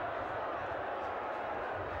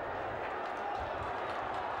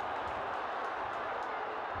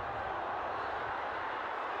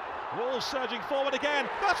 Wolves surging forward again.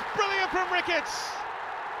 That's brilliant from Ricketts.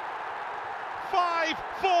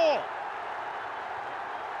 5-4.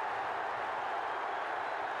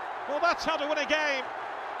 Well, that's how to win a game.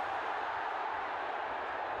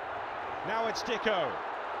 Now it's Dicko.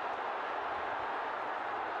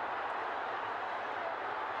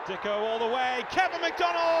 Dicko all the way. Kevin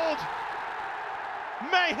McDonald.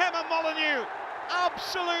 Mayhem at Molineux.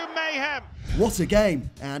 Absolute mayhem. What a game,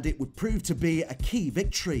 and it would prove to be a key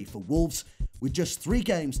victory for Wolves. With just 3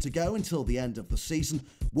 games to go until the end of the season,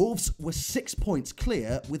 Wolves were 6 points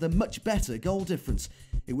clear with a much better goal difference.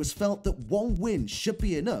 It was felt that 1 win should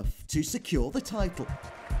be enough to secure the title.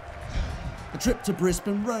 The trip to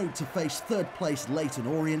Brisbane Road to face 3rd place Leyton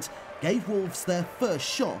Orient gave Wolves their first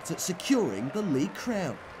shot at securing the league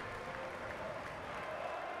crown.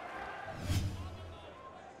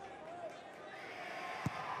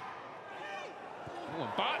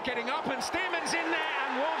 Bart getting up and Stearman's in there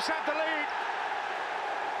and Wolves have the lead.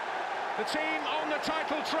 The team on the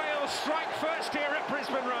title trail strike first here at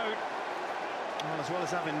Brisbane Road. Well, as well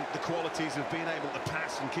as having the qualities of being able to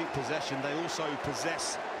pass and keep possession, they also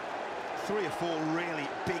possess 3 or 4 really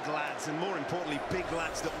big lads, and more importantly, big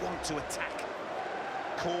lads that want to attack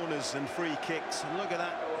corners and free kicks. And look at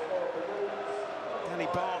that. Danny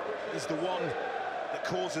Bart is the one that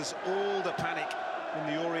causes all the panic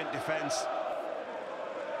in the Orient defence.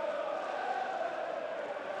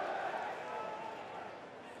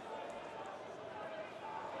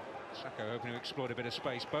 Sacco hoping to exploit a bit of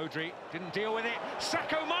space. Beaudry didn't deal with it.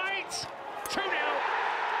 Sacco might! 2-0.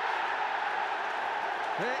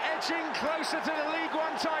 They're edging closer to the League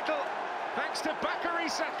One title, thanks to Bakary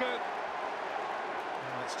Sacco.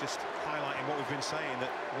 Well, it's just highlighting what we've been saying,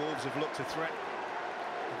 that Wolves have looked a threat.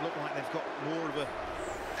 They've looked like they've got more of a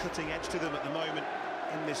cutting edge to them at the moment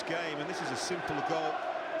in this game, and this is a simple goal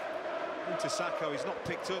into Sacco. He's not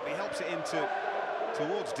picked up, he helps it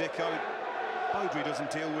towards Dicko. Beaudry doesn't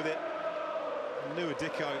deal with it. Nua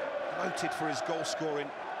Dicko, noted for his goal scoring,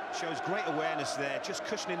 shows great awareness there, just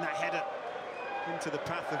cushioning that header into the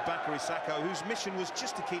path of Bakary Sacco, whose mission was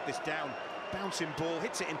just to keep this down. Bouncing ball,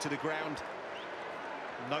 hits it into the ground.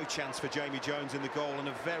 No chance for Jamie Jones in the goal, and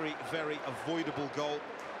a very, very avoidable goal.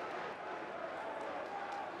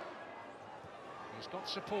 He's got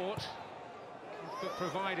support, but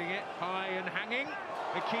providing it high and hanging.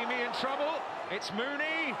 Ikeme in trouble. It's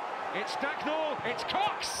Mooney. It's Dagnall. It's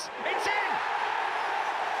Cox. It's in.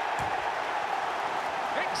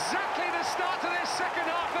 Exactly the start to this second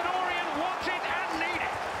half that Orient wanted and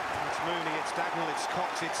needed. It's Mooney, it's Dagnall, it's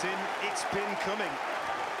Cox, it's in. It's been coming.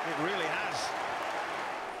 It really has.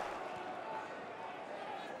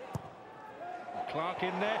 Clarke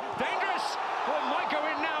in there. Dangerous. Well, might go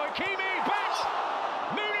in now. Ikeme back.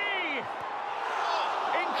 Mooney.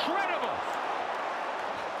 Incredible.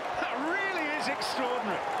 That really is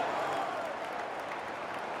extraordinary.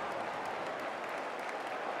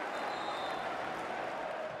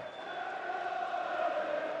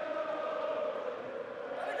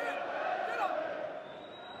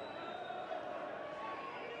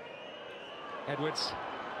 Edwards.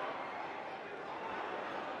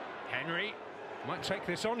 Henry might take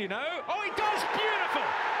this on, you know. Oh, he does! Beautiful!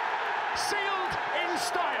 Sealed in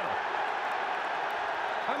style.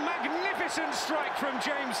 A magnificent strike from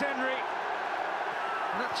James Henry.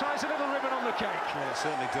 And that ties a little ribbon on the cake. Yeah, it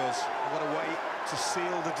certainly does. What a way to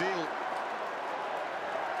seal the deal.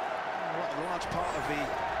 A large part of the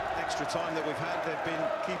extra time that we've had, they've been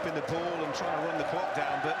keeping the ball and trying to run the clock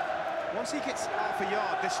down, but once he gets half a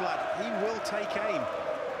yard, this lad, he will take aim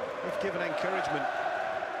if given encouragement.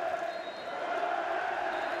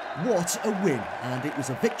 What a win, and it was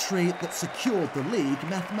a victory that secured the league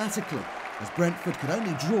mathematically, as Brentford could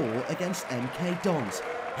only draw against MK Dons,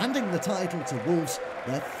 handing the title to Wolves,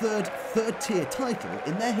 their third-tier title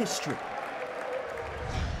in their history.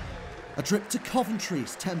 A trip to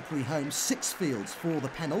Coventry's temporary home Sixfields for the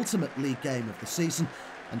penultimate league game of the season,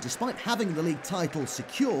 and despite having the league title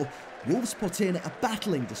secure, Wolves put in a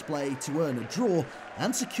battling display to earn a draw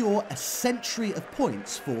and secure a century of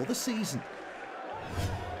points for the season.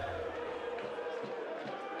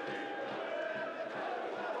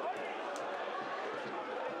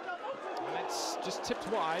 And it's just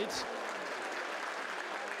tipped wide.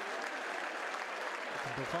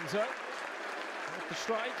 Alfonso with the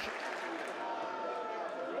strike.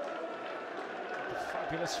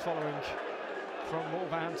 Fabulous following from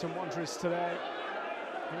Wolverhampton Wanderers today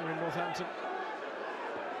here in Northampton.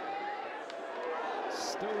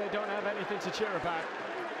 Still, they don't have anything to cheer about.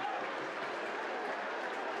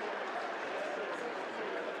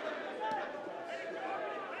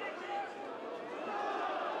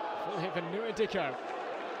 Full hit for Nuadiko,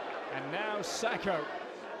 and now Sacco,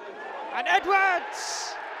 and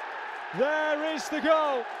Edwards. There is the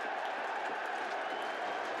goal.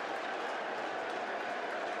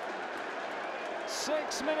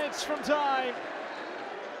 Six minutes from time.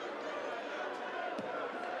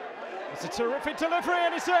 It's a terrific delivery,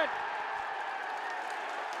 and it's in.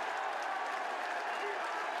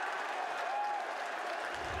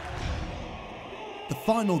 The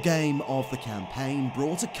final game of the campaign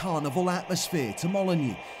brought a carnival atmosphere to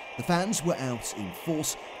Molineux. The fans were out in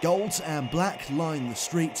force, gold and black lined the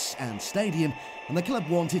streets and stadium, and the club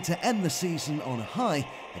wanted to end the season on a high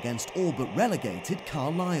against all but relegated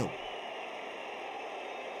Carlisle.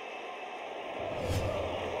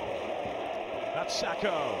 That's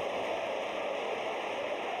Sacco.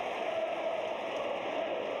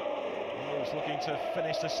 Wolves looking to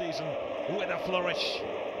finish the season with a flourish.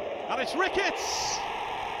 And it's Ricketts!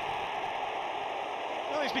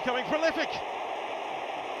 Well, he's becoming prolific.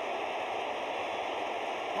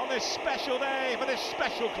 On this special day for this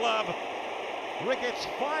special club, Ricketts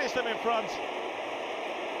fires them in front.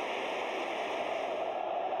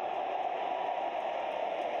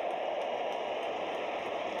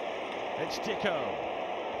 It's Dicko.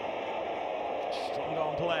 Strong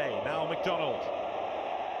on play. Now McDonald.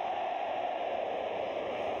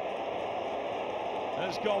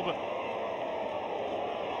 There's Golbourne.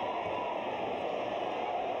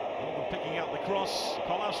 Golbourne picking out the cross.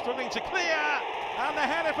 Carlisle struggling to clear. And the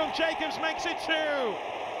header from Jacobs makes it 2.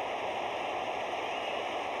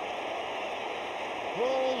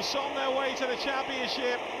 Wolves on their way to the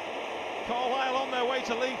Championship. Carlisle on their way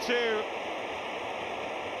to League 2.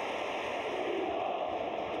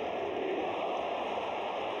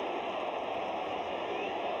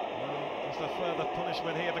 The further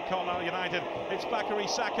punishment here for Carlisle United. It's Bakary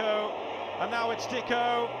Sacco, and now it's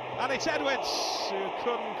Dicko, and it's Edwards, who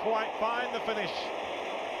couldn't quite find the finish.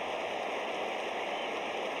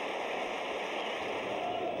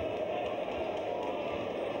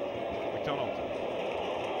 McDonald.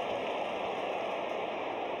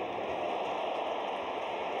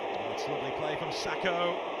 It's lovely play from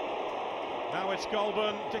Sacco. Now it's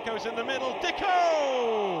Golbourne. Dicko's in the middle.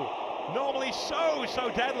 Dicko! Normally so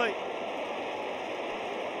deadly.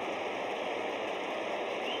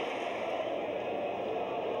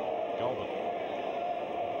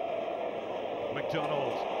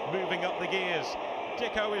 McDonald moving up the gears.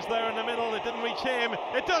 Dicko is there in the middle. It didn't reach him.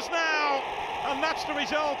 It does now, and that's the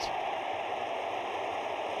result.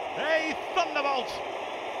 A thunderbolt.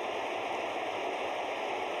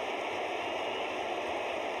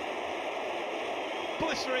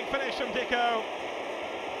 Blistering finish from Dicko.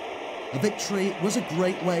 A victory was a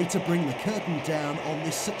great way to bring the curtain down on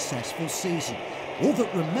this successful season. All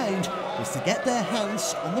that remained was to get their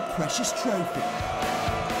hands on the precious trophy.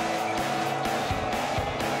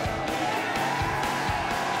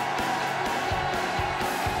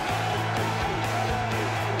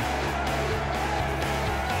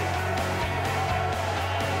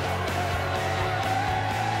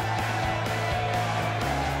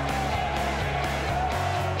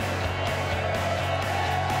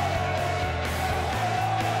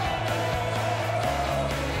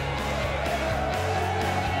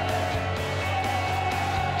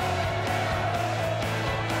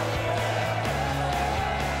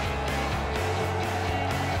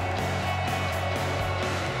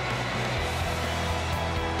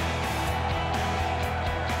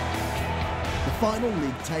 final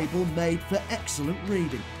league table made for excellent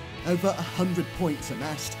reading. Over 100 points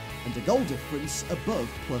amassed and a goal difference above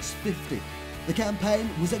 +50. The campaign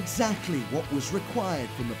was exactly what was required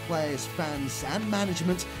from the players, fans and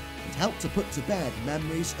management, and helped to put to bed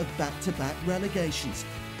memories of back-to-back relegations.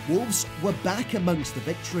 Wolves were back amongst the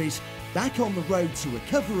victories, back on the road to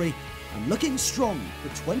recovery and looking strong for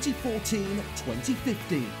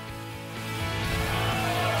 2014-2015.